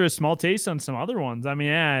 I might throw a small taste on some other ones. I mean,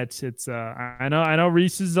 yeah, it's I know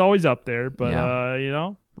Reese's is always up there, but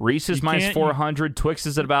Reese's you minus can't- 400. Twix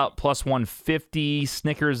is at about plus 150.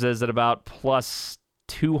 Snickers is at about plus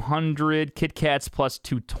 200. Kit Kat's plus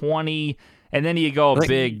 220. And then you go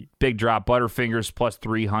big drop. Butterfingers plus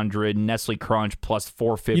 300. Nestle Crunch plus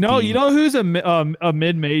 450. You know who's a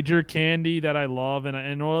mid-major candy that I love, and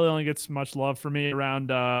really only gets much love for me around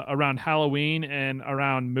Halloween and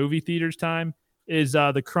around movie theaters time is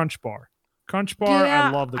the Crunch Bar. Crunch Bar, Yeah,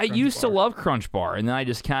 I love the Crunch I used Bar. to love Crunch Bar, and then I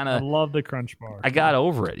just kind I of love the Crunch Bar. I got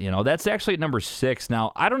over it. That's actually at number 6.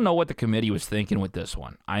 Now, I don't know what the committee was thinking with this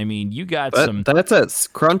one. I mean, you got some. That's at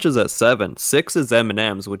Crunch is at 7. 6 is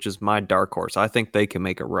M&M's, which is my dark horse. I think they can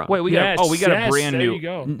make a run. Wait, we got a Yes, brand there new. you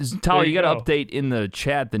go. Tyler, There you you got to go. update in the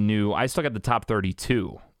chat the new. I still got the top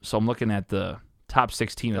 32, so I'm looking at the top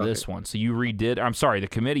 16 of this one. So you redid. I'm sorry, the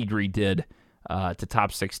committee redid to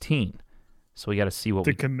top 16. So we got to see what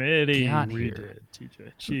The we committee got redid, here.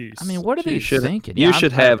 TJ. Jeez. I mean, what are they You should, thinking? you Yeah,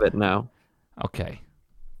 should have it now. Okay.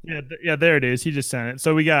 Yeah, there it is. He just sent it.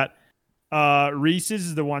 So we got Reese's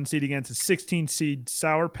is the 1 seed against a 16 seed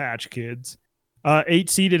Sour Patch Kids. 8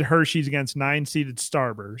 seeded Hershey's against 9 seeded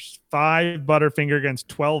Starburst. 5 Butterfinger against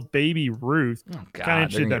 12 Baby Ruth. Oh, God, Kind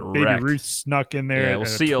of they're shit gonna that get Baby wrecked. Ruth snuck in there. Yeah, at we'll a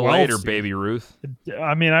see you 12 later, seed. Baby Ruth.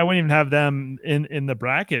 I mean, I wouldn't even have them in the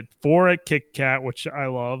bracket. 4 at Kit Kat, which I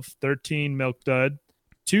love. 13 Milk Dud.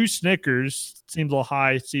 2 Snickers. Seems a little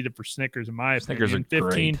high seeded for Snickers in my Snickers opinion. are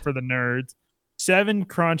 15 great. for the nerds. 7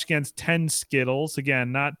 Crunch against 10 Skittles.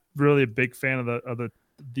 Again, not really a big fan of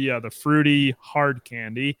the fruity hard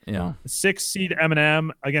candy. Yeah. 6 seed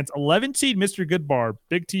M&M against 11 seed Mr. Goodbar,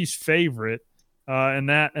 Big T's favorite in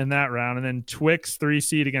that round, and then Twix 3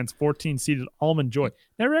 seed against 14 seeded Almond Joy.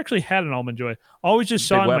 Never actually had an Almond Joy. Always just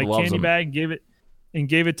saw it in Web my loves candy them. bag and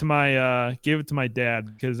gave it to my dad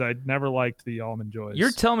because I never liked the Almond Joys.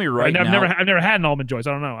 You're telling me right I've now never had an Almond Joys.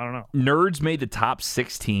 I don't know. Nerds made the top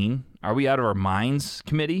 16. Are we out of our minds,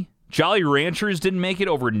 committee? Jolly Ranchers didn't make it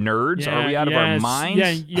over Nerds. Are we out of our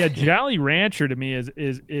minds? Yeah. Jolly Rancher to me is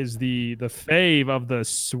the fave of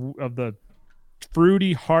the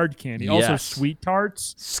fruity hard candy. Also Yes. Sweet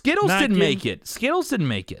Tarts. Skittles Not didn't getting- make it. Skittles didn't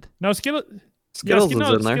make it. No, Skittles. Skittles is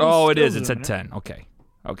in there. Oh, it is. Skittles It's at in 10. Okay.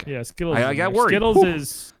 Yeah, Skittles. I is in got there. worried. Skittles Whew.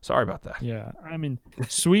 is. Sorry about that. Yeah, I mean,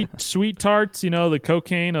 sweet tarts. The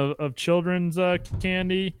cocaine of children's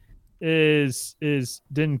candy.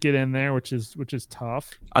 didn't get in there, which is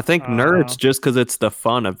tough. I think Nerds, just because it's the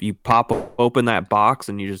fun of you open that box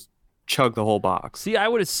and you just chug the whole box. See, I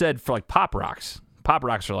would have said for like Pop Rocks. Pop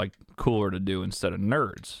Rocks are like cooler to do instead of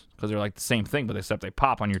Nerds because they're like the same thing, but except they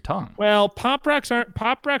pop on your tongue. Well, Pop Rocks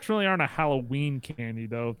really aren't a Halloween candy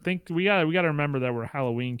though. We gotta remember that we're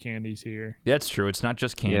Halloween candies here. That's true. It's not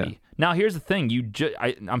just candy. Yeah. Now here's the thing.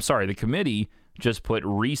 I'm sorry. The committee just put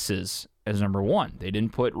Reese's as number 1. They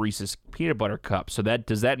didn't put Reese's peanut butter cup. So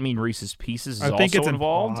does that mean Reese's Pieces is I think also it's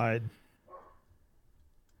involved? Implied.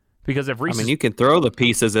 Because if Reese's, you can throw the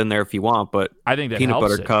pieces in there if you want, but I think that peanut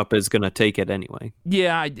butter it. cup is gonna take it anyway.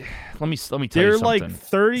 Yeah, let me tell you something. There are like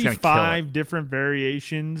 35 different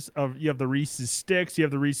variations of. You have the Reese's Sticks, you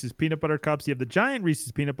have the Reese's peanut butter cups, you have the giant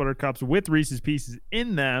Reese's peanut butter cups with Reese's Pieces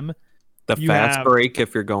in them. The fast break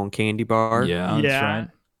if you're going candy bar. Yeah, that's right.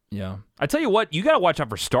 Yeah, I tell you what, you got to watch out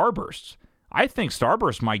for Starbursts. I think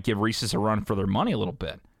Starburst might give Reese's a run for their money a little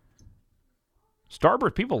bit.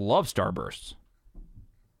 Starburst, people love Starbursts.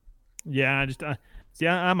 Yeah,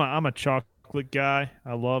 I'm a chocolate guy.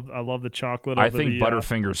 I love the chocolate. I think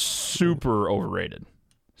Butterfinger's super overrated.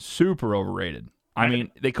 Super overrated. I mean,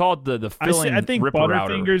 they call it the filling. I think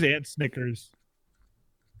Butterfingers and Snickers.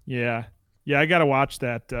 Yeah, I gotta watch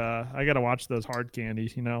that. I gotta watch those hard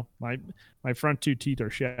candies. You know, my front 2 teeth are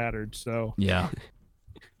shattered. So yeah.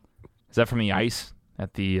 Is that from the ice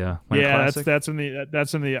at the Winter Classic? that's from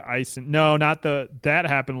the ice. No, not that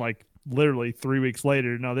happened like literally 3 weeks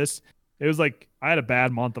later. No, it was like I had a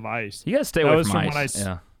bad month of ice. You gotta stay away from ice.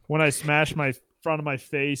 When I smashed my front of my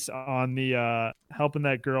face on the helping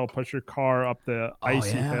that girl push her car up the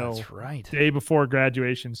icy hill. That's right. Day before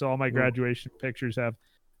graduation, so all my graduation pictures have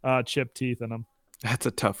chipped teeth in them. That's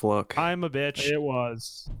a tough look. I'm a bitch. It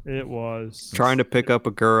was trying to pick up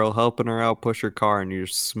a girl, helping her out, push her car, and you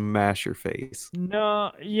just smash your face.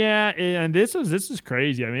 No, yeah, and this is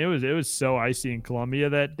crazy. I mean, it was so icy in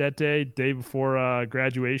Columbia that day before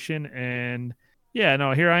graduation, and yeah,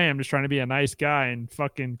 no, here I am just trying to be a nice guy, and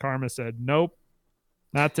fucking karma said, nope,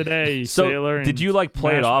 not today, so sailor. Did you like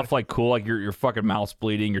play it off like cool, like your fucking mouth's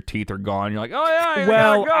bleeding, your teeth are gone, you're like, oh yeah,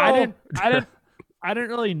 well, go. I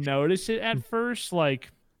didn't really notice it at first.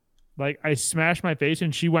 Like I smashed my face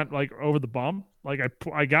and she went like over the bump. Like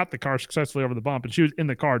I got the car successfully over the bump and she was in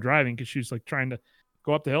the car driving because she was like trying to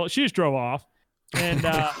go up the hill. She just drove off, and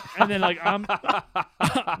then like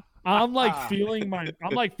I'm like feeling my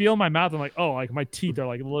mouth. I'm like, oh, like my teeth are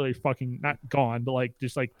like literally fucking not gone, but like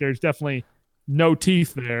just like there's definitely no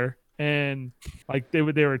teeth there, and like they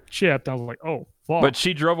were chipped. I was like, oh, fuck. But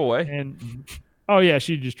she drove away. And oh yeah,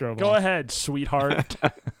 she just drove. Go off. ahead, sweetheart.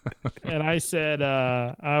 And I said,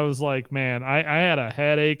 I was like, man, I had a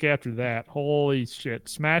headache after that. Holy shit,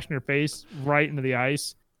 smashing her face right into the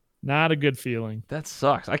ice. Not a good feeling. That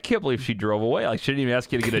sucks. I can't believe she drove away. Like, she didn't even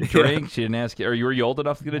ask you to get a drink. She didn't ask you. Or were you old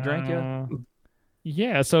enough to get a drink yet?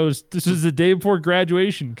 Yeah, so this is the day before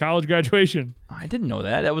graduation, college graduation. I didn't know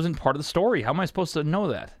that. That wasn't part of the story. How am I supposed to know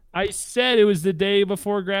that? I said it was the day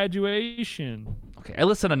before graduation. Okay, I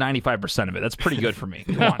listened to 95% of it. That's pretty good for me.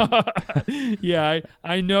 Come on. Yeah,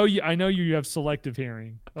 I know you. I know you have selective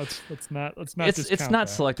hearing. Let's not. It's not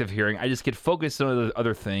selective hearing. I just get focused on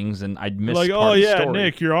other things, and I'd miss. Like, part of the story.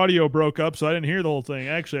 Nick, your audio broke up, so I didn't hear the whole thing.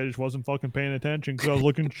 Actually, I just wasn't fucking paying attention because I was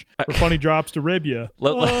looking for funny drops to rib you.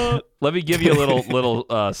 Let me give you a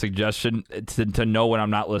little suggestion to know when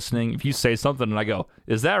I'm not listening. If you say something and I go,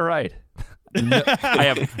 "Is that right?" No, I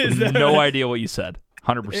have no idea what you said.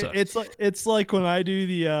 100%. It's like when I do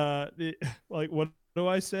the like, what do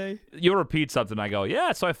I say? You repeat something, I go,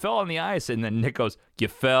 yeah, so I fell on the ice, and then Nick goes, you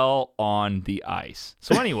fell on the ice.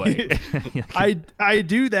 So anyway. I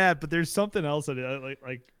do that, but there's something else that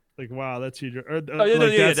like wow, that's huge.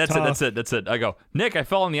 That's it. I go, Nick, I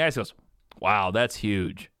fell on the ice. He goes, wow, that's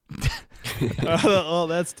huge. Oh,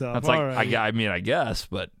 that's tough. That's like, right. I mean, I guess,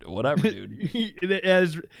 but whatever,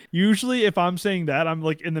 dude. Usually if I'm saying that, I'm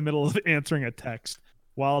like in the middle of answering a text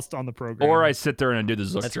whilst on the program, or I sit there and I do the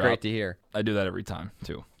Zook That's drop. great to hear. I do that every time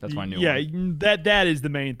too. That's my new one. Yeah, that is the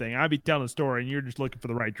main thing. I'd be telling a story and you're just looking for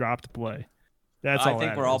the right drop to play. That's all. I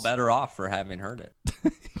think we're all better off for having heard it.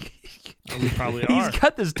 We probably are. He's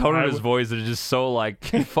got this tone in his voice that is just so like,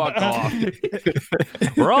 fuck off.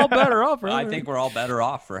 We're all better off. I think we're all better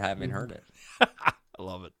off for having heard it. I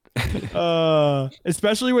love it.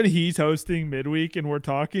 Especially when he's hosting midweek and we're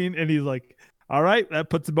talking and he's like, all right, that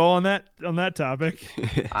puts a bow on that topic.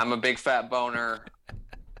 I'm a big fat boner.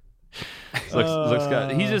 He's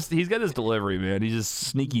got this delivery, man. He's just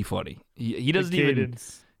sneaky funny. He doesn't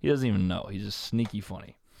even know. He's just sneaky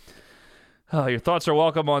funny. Your thoughts are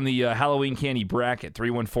welcome on the Halloween candy bracket,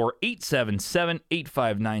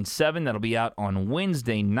 314-877-8597. That'll be out on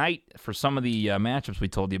Wednesday night for some of the matchups we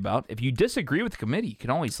told you about. If you disagree with the committee, you can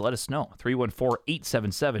always let us know,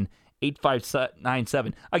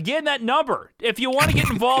 314-877-8597. Again, that number, if you want to get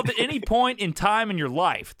involved at any point in time in your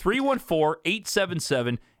life,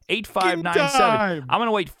 314-877-8597. I'm going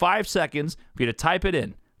to wait 5 seconds for you to type it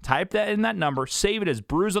in. Type that in that number. Save it as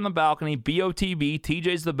Brews on the Balcony, BOTB,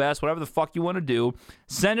 TJ's the best, whatever the fuck you want to do.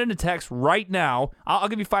 Send in a text right now. I'll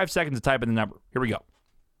give you 5 seconds to type in the number. Here we go. All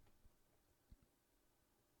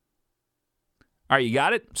right, you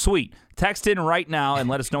got it? Sweet. Text in right now and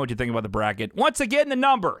let us know what you think about the bracket. Once again, the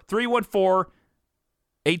number,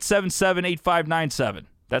 314-877-8597.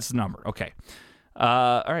 That's the number. Okay.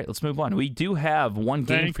 All right, let's move on. We do have one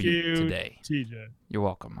game for you today. TJ. You're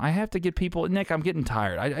welcome. I have to get people. Nick, I'm getting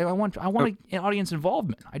tired. I want audience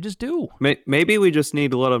involvement. I just do. Maybe we just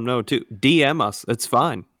need to let them know too. DM us. It's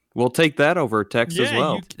fine. We'll take that over text as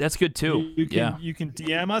well. That's good too. You can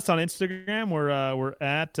DM us on Instagram. We're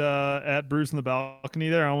at Brews on the Balcony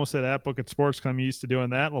there. I almost said at Book It Sports. I'm used to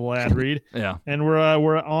doing that little ad read. Yeah. And we're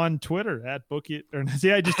on Twitter at Book It.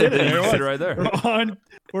 See, I just did it. You did it right there.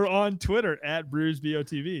 We're on Twitter at Brews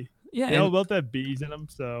BOTV. Yeah, they all both have B's in them,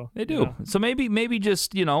 so they do. So maybe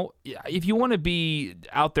just if you want to be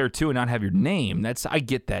out there too and not have your name, I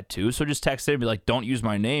get that too. So just text it and be like, don't use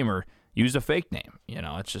my name or use a fake name.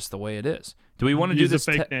 It's just the way it is. Do we want to do this?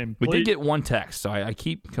 Use a fake name. We did get one text, so I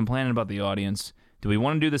keep complaining about the audience. Do we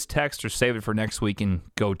want to do this text or save it for next week and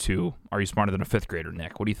go to Are You Smarter Than a Fifth Grader,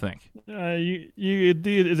 Nick? What do you think?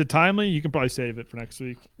 Is it timely? You can probably save it for next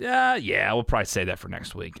week. Yeah, we'll probably save that for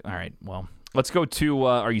next week. All right, well, let's go to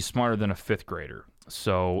Are You Smarter Than a Fifth Grader?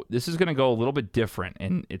 So this is going to go a little bit different,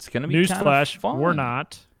 and it's going to be kind of fun. We're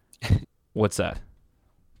not. What's that?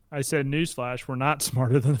 I said newsflash, we're not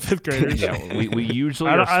smarter than the fifth graders. Yeah, we usually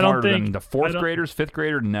are smarter than the fourth graders, fifth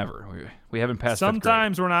grader, never. We haven't passed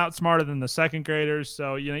Sometimes we're not smarter than the second graders,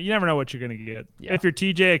 so you never know what you're going to get. Yeah. If you're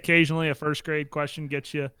TJ, occasionally a first grade question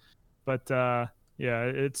gets you. But,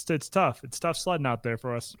 it's tough. It's tough sledding out there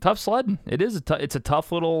for us. Tough sledding. It is. It's a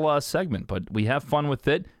tough little segment, but we have fun with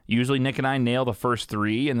it. Usually Nick and I nail the first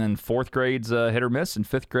three, and then fourth grade's hit or miss, and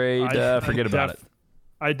fifth grade, forget about it.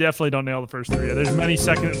 I definitely don't nail the first three. There's many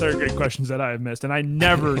second and third grade questions that I have missed, and I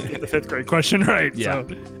never get the fifth grade question right. Yeah,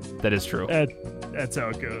 so that is true. That's how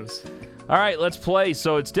it goes. All right, let's play.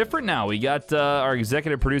 So it's different now. We got our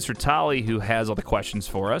executive producer, Tolly, who has all the questions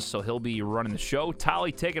for us, so he'll be running the show.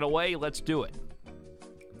 Tolly, take it away. Let's do it.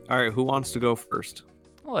 All right, who wants to go first?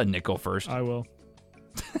 I'll let Nick go first. I will.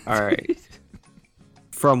 All right.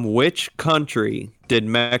 From which country did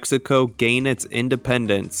Mexico gain its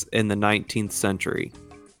independence in the 19th century?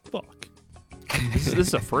 Fuck. This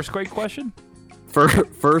is a first grade question?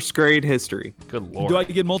 First grade history. Good lord. Do I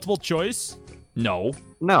get multiple choice? No.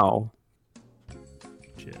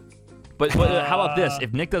 Shit. But how about this?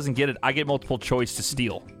 If Nick doesn't get it, I get multiple choice to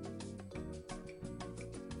steal.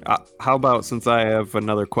 How about, since I have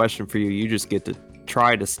another question for you, you just get to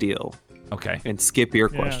try to steal. Okay. And skip your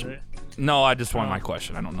question. No, I just want my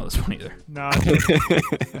question. I don't know this one either. No.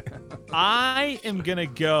 I am going to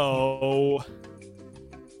go...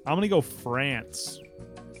 I'm going to go France.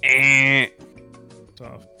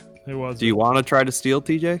 Tough. It was. Do you want to try to steal,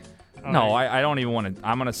 TJ? No, I don't even want to.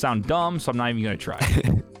 I'm going to sound dumb, so I'm not even going to try.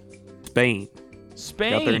 Spain.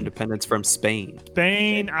 Spain. Got their independence from Spain.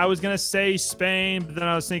 I was going to say Spain, but then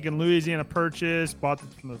I was thinking Louisiana Purchase, bought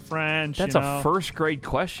it from the French. That's a first grade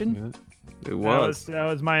question? It was. That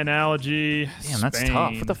was my analogy. Damn, that's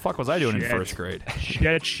tough. What the fuck was I doing in first grade? Shit. All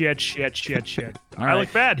I right.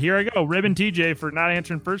 look bad. Here I go. Ribbon TJ for not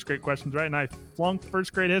answering first grade questions right, and I flunked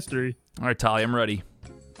first grade history. All right, Tolly, I'm ready.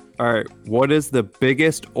 All right. What is the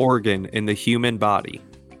biggest organ in the human body?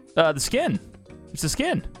 The skin. It's the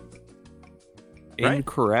skin. Right?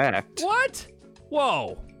 Incorrect. What?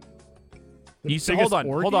 Whoa.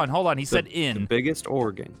 Hold on. He said in. The biggest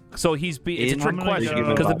organ. So it's a trick question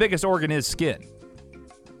because the biggest organ is skin.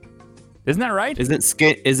 Isn't that right?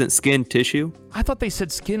 Isn't skin tissue? I thought they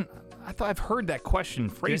said skin. I thought I've heard that question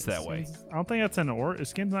phrased that way. I don't think that's an organ.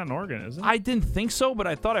 Skin's not an organ, is it? I didn't think so, but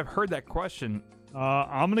I thought I've heard that question.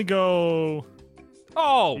 I'm gonna go.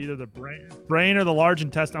 Oh, either the brain or the large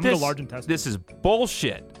intestine. I'm gonna go large intestine. This is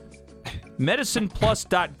bullshit.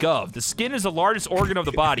 MedicinePlus.gov. The skin is the largest organ of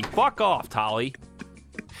the body. Fuck off, Tolly.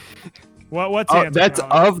 What's the answer? That's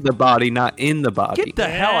of the body, not in the body. Get the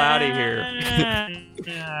hell out of here.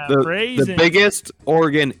 The biggest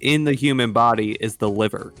organ in the human body is the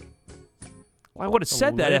liver. Well, I would have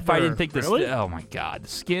said that if I didn't think this. Really? Oh my God, the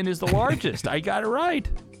skin is the largest. I got it right.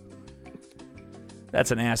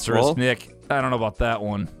 That's an asterisk, Well, Nick. I don't know about that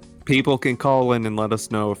one. People can call in and let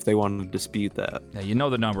us know if they want to dispute that. Yeah, you know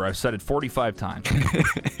the number. I've said it 45 times.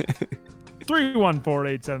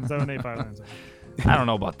 314-877-859. I don't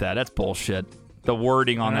know about that. That's bullshit. The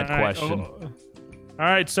wording on that question. All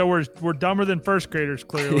right, so we're dumber than first graders,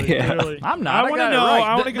 clearly. Yeah. Clearly. I'm not. I want to got it know. right.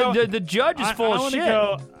 I want to go. The judge is full of shit.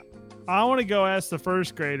 I want to go ask the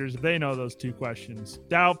first graders if they know those two questions.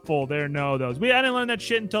 Doubtful they know those. I didn't learn that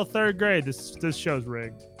shit until third grade. This show's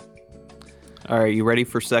rigged. All right, you ready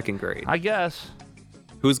for second grade? I guess.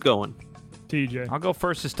 Who's going? TJ. I'll go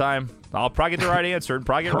first this time. I'll probably get the right answer and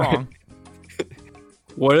probably get it wrong.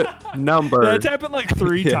 What number? That's happened like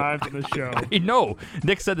 3 times in the show. No,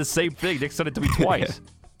 Nick said the same thing. Nick said it to me twice.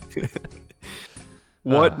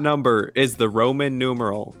 What number is the Roman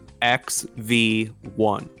numeral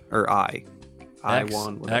XV1 or I?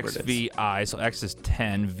 I1, whatever it is. XVI. So X is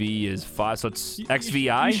 10, V is 5. So it's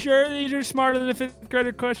XVI? You sure these are smarter than the fifth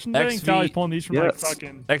grader questions? I think Sally's pulling these from like Yes.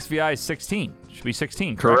 fucking. XVI is 16. Should be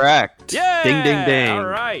 16. Correct. Yeah. Ding, ding, ding. All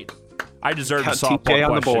right. I deserve a Got softball TJ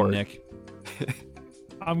on the question, board. Nick.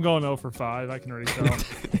 I'm going 0 for 5. I can already tell.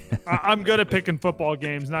 I'm good at picking football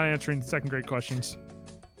games, not answering second grade questions.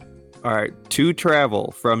 All right. To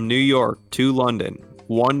travel from New York to London,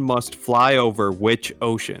 one must fly over which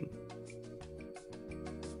ocean?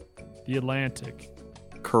 The Atlantic.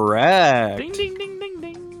 Correct. Ding, ding, ding, ding,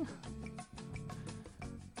 ding.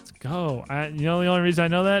 Let's go. The only reason I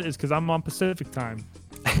know that is because I'm on Pacific time.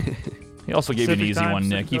 He also gave you an Pacific easy time, one,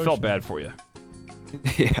 Nick. He Pacific felt Ocean. bad for you.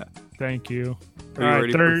 Yeah. Thank you. Are you All right,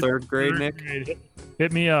 ready for third grade, Nick? grade.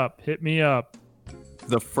 Hit me up. Hit me up.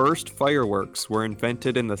 The first fireworks were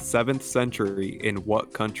invented in the 7th century in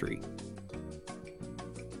what country?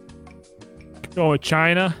 Go with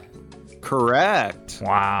China. Correct.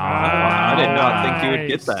 Wow. I did not think you would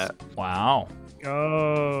get Nice. that. Wow.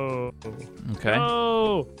 Go. Okay.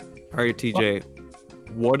 Go. All right, TJ.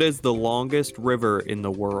 What is the longest river in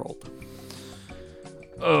the world?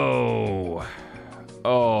 Oh.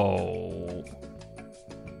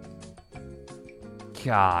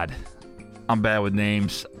 God. I'm bad with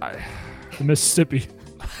names. The Mississippi.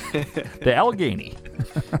 The Allegheny.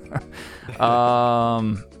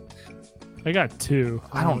 I got 2.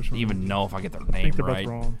 I don't even know if I get their I name think they're right.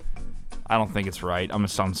 both wrong. I don't think it's right. I'm gonna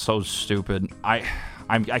sound so stupid. I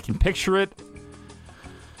can picture it.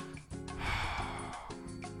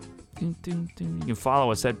 You can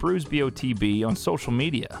follow us at Brews BOTB on social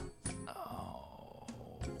media.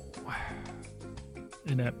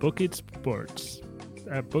 And at Book It Sports.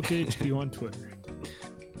 At Book HQ on Twitter.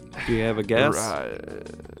 Do you have a guess? I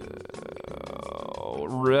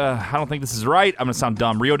don't think this is right. I'm gonna sound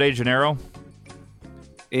dumb. Rio de Janeiro.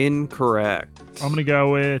 Incorrect. I'm going to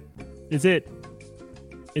go with. Is it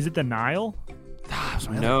the Nile? That was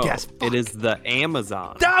my No, other guess. it is the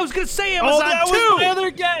Amazon. I was gonna say Amazon that too. was my other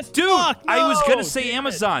guess. Dude, Fuck, I was no. gonna say Damn it.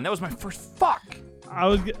 Amazon. That was my first. Fuck.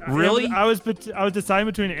 Really? Really? I was deciding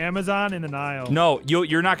between Amazon and the Nile. No,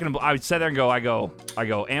 you're not gonna. I would sit there and go. I go.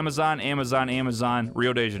 Amazon,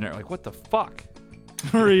 Rio de Janeiro. Like what the fuck?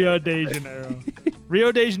 Rio de Janeiro.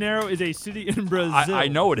 Rio de Janeiro is a city in Brazil. I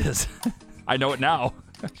know it is. I know it now.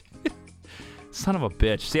 Son of a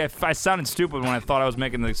bitch. See, I sounded stupid when I thought I was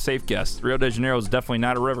making the safe guess. Rio de Janeiro is definitely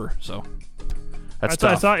not a river, so that's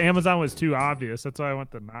I tough. thought Amazon was too obvious. That's why I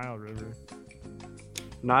went the Nile River.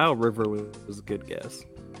 Nile River was a good guess.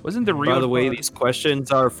 Wasn't the Rio? By the way, these questions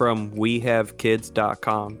are from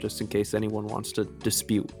wehavekids.com, just in case anyone wants to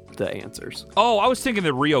dispute the answers. Oh, I was thinking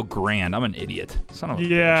the Rio Grande. I'm an idiot. Son of a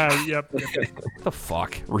Yeah, yep. What the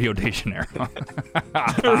fuck? Rio de Janeiro.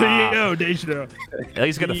 Rio de Janeiro. At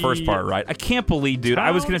least get the first part right. I can't believe, dude.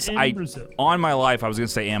 I was gonna say, Town in Brazil. on my life, I was gonna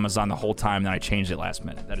say Amazon the whole time, then I changed it last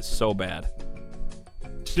minute. That is so bad.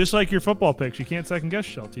 Just like your football picks, you can't second guess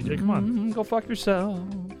yourself, TJ. Come on. Go fuck yourself.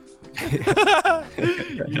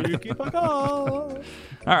 You keep a call.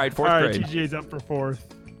 All right, fourth All right, grade. TJ's up for 4th.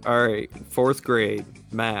 All right, 4th grade,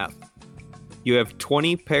 math. You have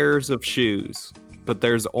 20 pairs of shoes, but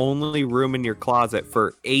there's only room in your closet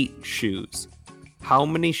for 8 shoes. How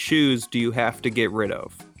many shoes do you have to get rid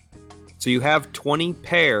of? So you have 20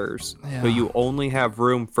 pairs, but you only have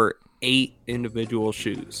room for 8 individual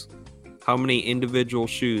shoes. How many individual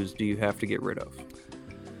shoes do you have to get rid of?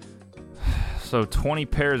 So 20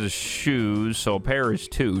 pairs of shoes. So a pair is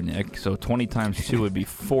 2, Nick. So 20 times 2 would be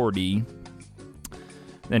 40.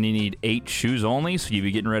 Then you need 8 shoes only. So you'd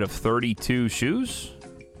be getting rid of 32 shoes.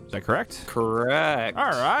 Is that correct? Correct.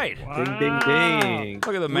 All right. Ding, ding, ding.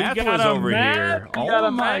 Look at the We math got was a over math- here. we got Oh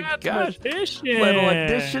a my gosh. mathematician. Little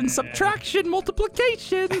addition, subtraction,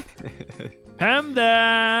 multiplication.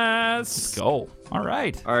 PEMDAS. Go. All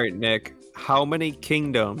right. All right, Nick. how many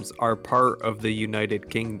kingdoms are part of the United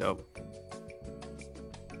Kingdom?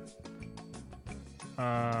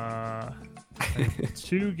 I have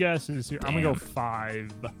 2 guesses here. I'm gonna go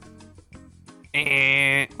 5.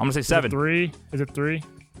 I'm gonna say 7. 3? Is it 3?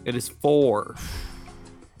 It is 4.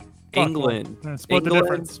 England. Well, split the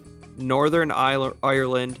difference. Northern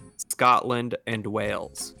Ireland, Scotland, and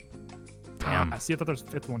Wales. Damn. I see. I thought there was a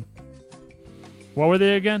 5th one. What were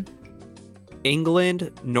they again?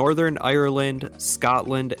 England, Northern Ireland,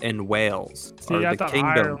 Scotland, and Wales See, are the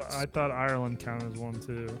kingdoms. I thought Ireland counted as one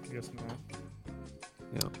too. I guess not.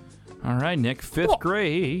 Yeah. All right, Nick, 5th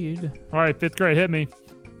grade. All right, 5th grade. Hit me.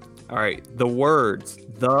 All right. The words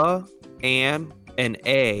the, and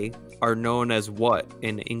a are known as what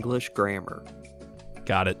in English grammar?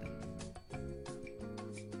 Got it.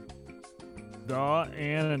 The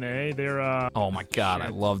and an A. They're Oh my God, I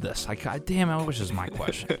love this. Damn, I wish this was my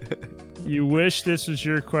question. You wish this was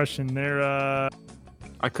your question. They're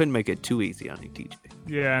I couldn't make it too easy on you, TJ.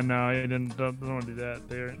 Yeah, no, I don't want to do that.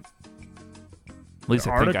 They're At least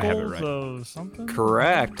I think I have it articles right. of something.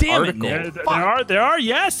 Correct. Damn it, Article. Nick. There are.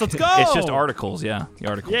 Yes, let's go. It's just articles, yeah. The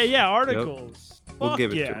articles. Yeah, articles. We'll Fuck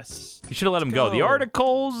give it to him. yes. You should have let him go. The go.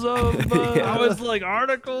 articles of I was like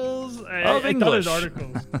articles Of I thought it was English.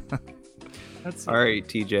 articles. That's All right,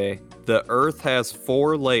 TJ. The Earth has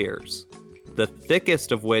 4 layers, the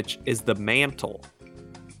thickest of which is the mantle.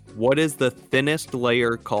 What is the thinnest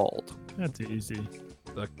layer called? That's easy.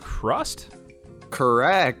 the crust.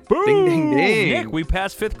 Correct. Ding, ding, ding. Nick, we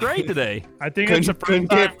passed 5th grade today. I think it's the Couldn't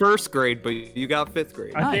first time. get 1st grade, but you got 5th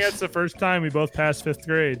grade. I think Nice. that's the first time we both passed 5th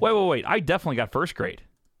grade. Wait. I definitely got 1st grade.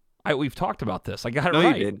 We've talked about this. I got it No,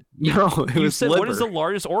 right. you didn't. No, it You was said, liver. what is the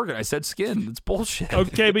largest organ? I said skin. It's bullshit.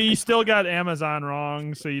 Okay, but you still got Amazon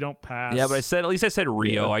wrong, so you don't pass. Yeah, but at least I said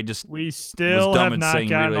Rio. Yeah. I just We still dumb have in not saying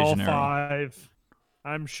gotten Rio de all Janeiro. 5.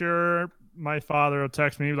 I'm sure my father will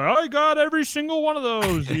text me. He'll be like, I got every single one of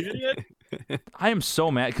those, you idiot. I am so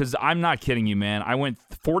mad because I'm not kidding you, man. I went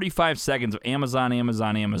 45 seconds of Amazon,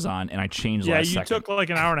 and I changed Yeah, last you second. took like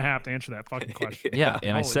an hour and a half to answer that fucking question. Yeah,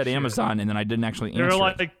 and I Holy said shit. Amazon, and then I didn't actually There answer.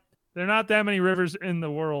 are it. like there are not that many rivers in the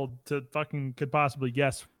world to fucking could possibly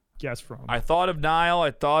guess from. I thought of Nile.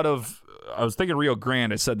 I was thinking Rio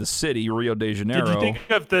Grande. I said the city, Rio de Janeiro. Did you think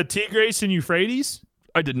of the Tigris and Euphrates?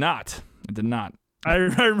 I did not. I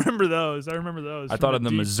remember those. I I thought of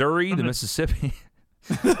the Missouri, the Mississippi,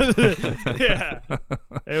 Yeah,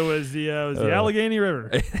 it was the Allegheny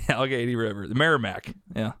River. Allegheny River, the Merrimack.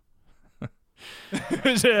 Yeah,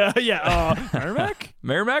 Merrimack.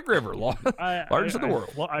 Merrimack River, largest in the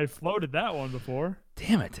world. I floated that one before.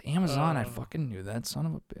 Damn it, Amazon! I fucking knew that, son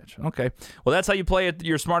of a bitch. Okay, well that's how you play it.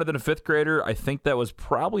 You're smarter than a 5th grader. I think that was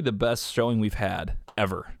probably the best showing we've had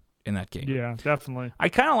ever in that game. Yeah, definitely. I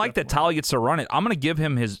kind of like that Tali gets to run it. I'm going to give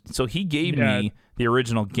him his. So he gave me the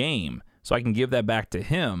original game, so I can give that back to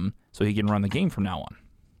him, so he can run the game from now on.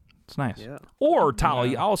 It's nice. Yeah. Or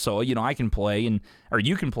Tali also, I can play or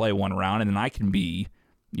you can play one round, and then I can be,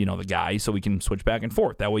 the guy, so we can switch back and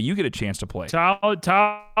forth. That way, you get a chance to play.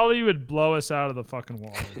 Tali would blow us out of the fucking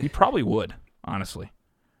wall. He probably would, honestly.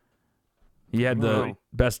 He had the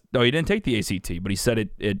best. No, he didn't take the ACT, but he said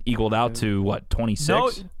it equaled out to what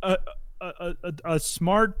 26. No, a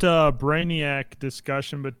smart brainiac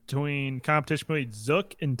discussion competition between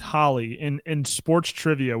Zook and Tali in sports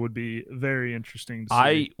trivia would be very interesting to see.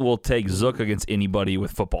 I will take Zook against anybody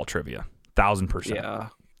with football trivia, 1,000%. Yeah.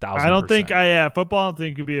 1,000%. I don't think football. I don't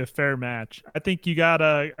think could be a fair match. I think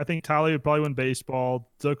I think Tali would probably win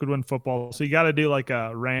baseball. Zook would win football. So you got to do like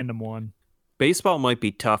a random one. Baseball might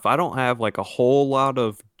be tough. I don't have like a whole lot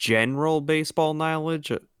of general baseball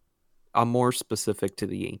knowledge. I'm more specific to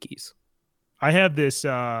the Yankees. I have this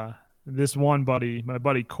one buddy, my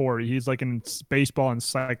buddy Corey. He's like a baseball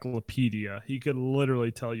encyclopedia. He could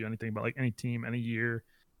literally tell you anything about like any team, any year.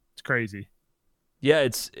 It's crazy. Yeah,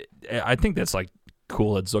 I think that's like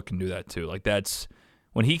cool that Zook can do that too. Like that's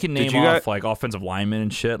when he can name off like offensive linemen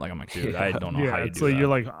and shit. Like I'm like, dude, I don't know how you it's do like that. you're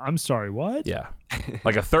like, I'm sorry, what? Yeah,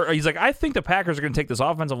 like a third. He's like, I think the Packers are going to take this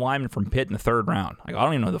offensive lineman from Pitt in the 3rd round. Like I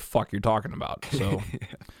don't even know who the fuck you're talking about. So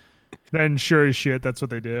then sure as shit, that's what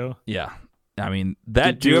they do. yeah, I mean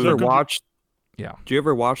that. Did you ever watch? Yeah. Do you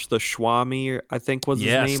ever watch the Schwami? I think was his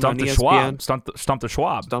name Stump on the ESPN? Schwab. Stump the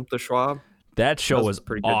Schwab. Stump the Schwab. That show That was was a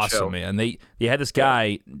pretty good awesome, show. man. They had this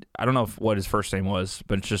guy, I don't know what his first name was,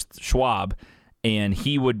 but it's just Schwab, and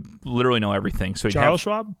he would literally know everything. So Charles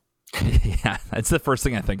Schwab? Yeah, that's the first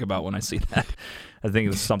thing I think about when I see that. I think it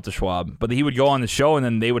was Stump the Schwab. But he would go on the show, and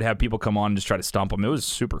then they would have people come on and just try to stump him. It was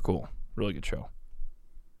super cool. Really good show.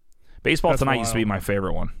 Baseball Tonight used to be my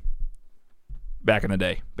favorite one back in the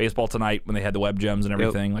day. Baseball Tonight, when they had the web gems and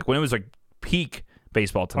everything. Like when it was like peak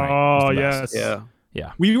baseball tonight. Oh, was the best. yes.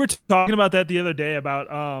 Yeah. We were talking about that the other day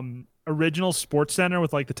about original Sports Center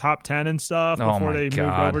with like the top 10 and stuff Oh before my they moved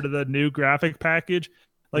God. over to the new graphic package.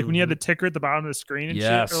 Like when you had the ticker at the bottom of the screen and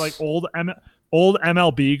Yes. shit, or like old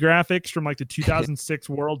MLB graphics from like the 2006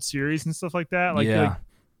 World Series and stuff like that. Like, Yeah. like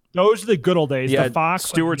those are the good old days. Yeah, The Fox,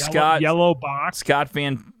 Stuart like, Scott. yellow box. Scott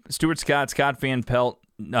Van Pelt.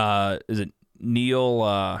 Is it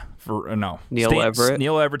Neil? Neil Everett.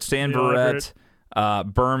 Neil Everett, Stan Neil Verrett,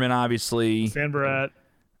 Berman, obviously. Stan Verrett.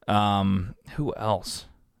 Who else?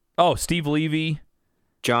 Oh, Steve Levy.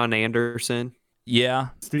 John Anderson. Yeah.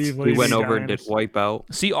 Steve We Levy, went over and Giants. did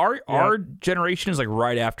Wipeout. See, our generation is like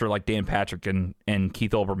right after like Dan Patrick and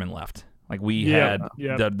Keith Olbermann left. Like we had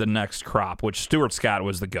the next crop, which Stuart Scott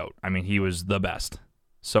was the GOAT. I mean, he was the best.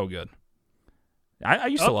 So good. I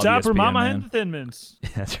used to Up love top for ESPN, Mama man. and the Thin Mints.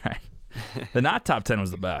 That's right. The not top 10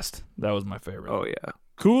 was the best. That was my favorite. Oh yeah.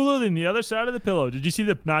 Cooler than the other side of the pillow. Did you see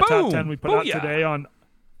the not Boom! top 10 we put out Booyah! today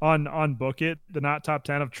on Book It? The not top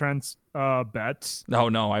 10 of Trent's bets. Oh,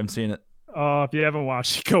 no, I haven't seen it. If you haven't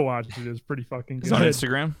watched it, go watch it. It's pretty fucking It's good. on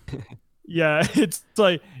Instagram. Yeah, it's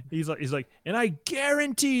like he's like, and I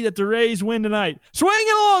guarantee that the Rays win tonight. Swing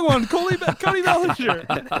it along one, Cody Bellinger.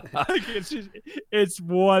 Like, it's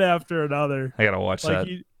one after another. I got to watch Like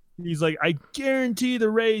that. he's like, I guarantee the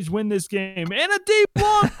Rays win this game, and a deep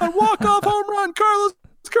walk-off home run, Carlos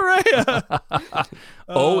Correa.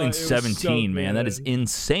 0-17, so man. That is good.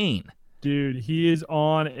 insane. Dude, he is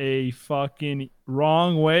on a fucking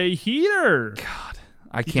wrong way heater. God,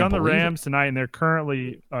 I He's can't on the believe Rams tonight, and they're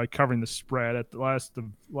currently covering the spread at the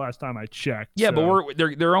last time I checked. Yeah, so. but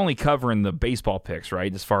they're only covering the baseball picks,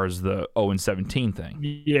 right? As far as the 0-17 thing.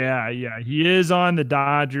 Yeah. He is on the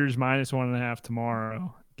Dodgers -1.5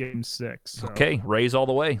 tomorrow, Game 6. So. Okay, Rays all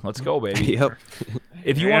the way. Let's go, baby. Yep.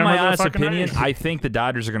 If you want my Hammer the honest fucking opinion, Rays. I think the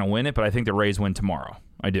Dodgers are going to win it, but I think the Rays win tomorrow.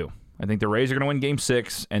 I do. I think the Rays are going to win Game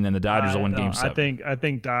 6, and then the Dodgers will win Game 7. I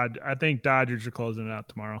think Dodgers are closing it out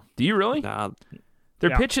tomorrow. Do you really? Nah,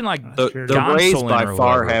 They're pitching like the Gonsolin Rays by or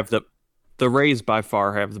far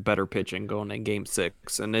whoever. have the better pitching going in Game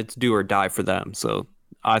 6, and it's do or die for them. So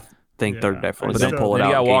I think they're definitely But going then, to pull it then out.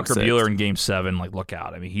 you got in Game Walker 6. Buehler in Game 7. Like, look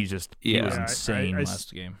out. I mean, he was Yeah. insane I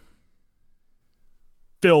last game.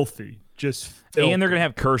 Filthy. Just filthy. And they're going to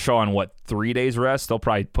have Kershaw in, 3 days rest? They'll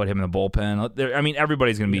probably put him in the bullpen. I mean,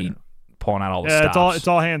 everybody's going to be pulling out all the stops. it's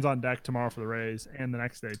all hands on deck tomorrow for the Rays and the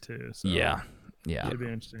next day too. So Yeah. Should be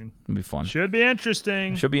interesting. It'll be fun. Should be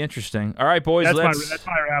interesting. Should be interesting. All right, boys. That's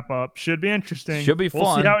my wrap up. Should be interesting. Should be fun.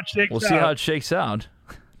 We'll see how it shakes out. We'll see how it shakes out.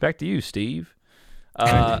 Back to you, Steve.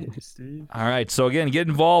 Steve. All right. So, again, get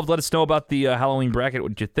involved. Let us know about the Halloween bracket,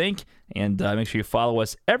 what you think. And make sure you follow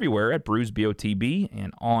us everywhere at Brews, BOTB,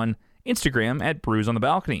 and on Instagram at Brews on the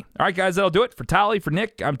Balcony. All right, guys, that'll do it. For Tally, for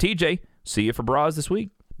Nick, I'm TJ. See you for Bras this week.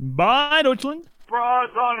 Bye, Deutschland. Bras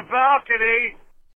on the balcony.